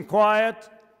peace and quiet,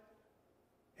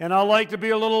 and I like to be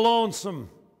a little lonesome.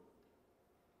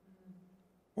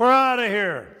 We're out of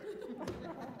here.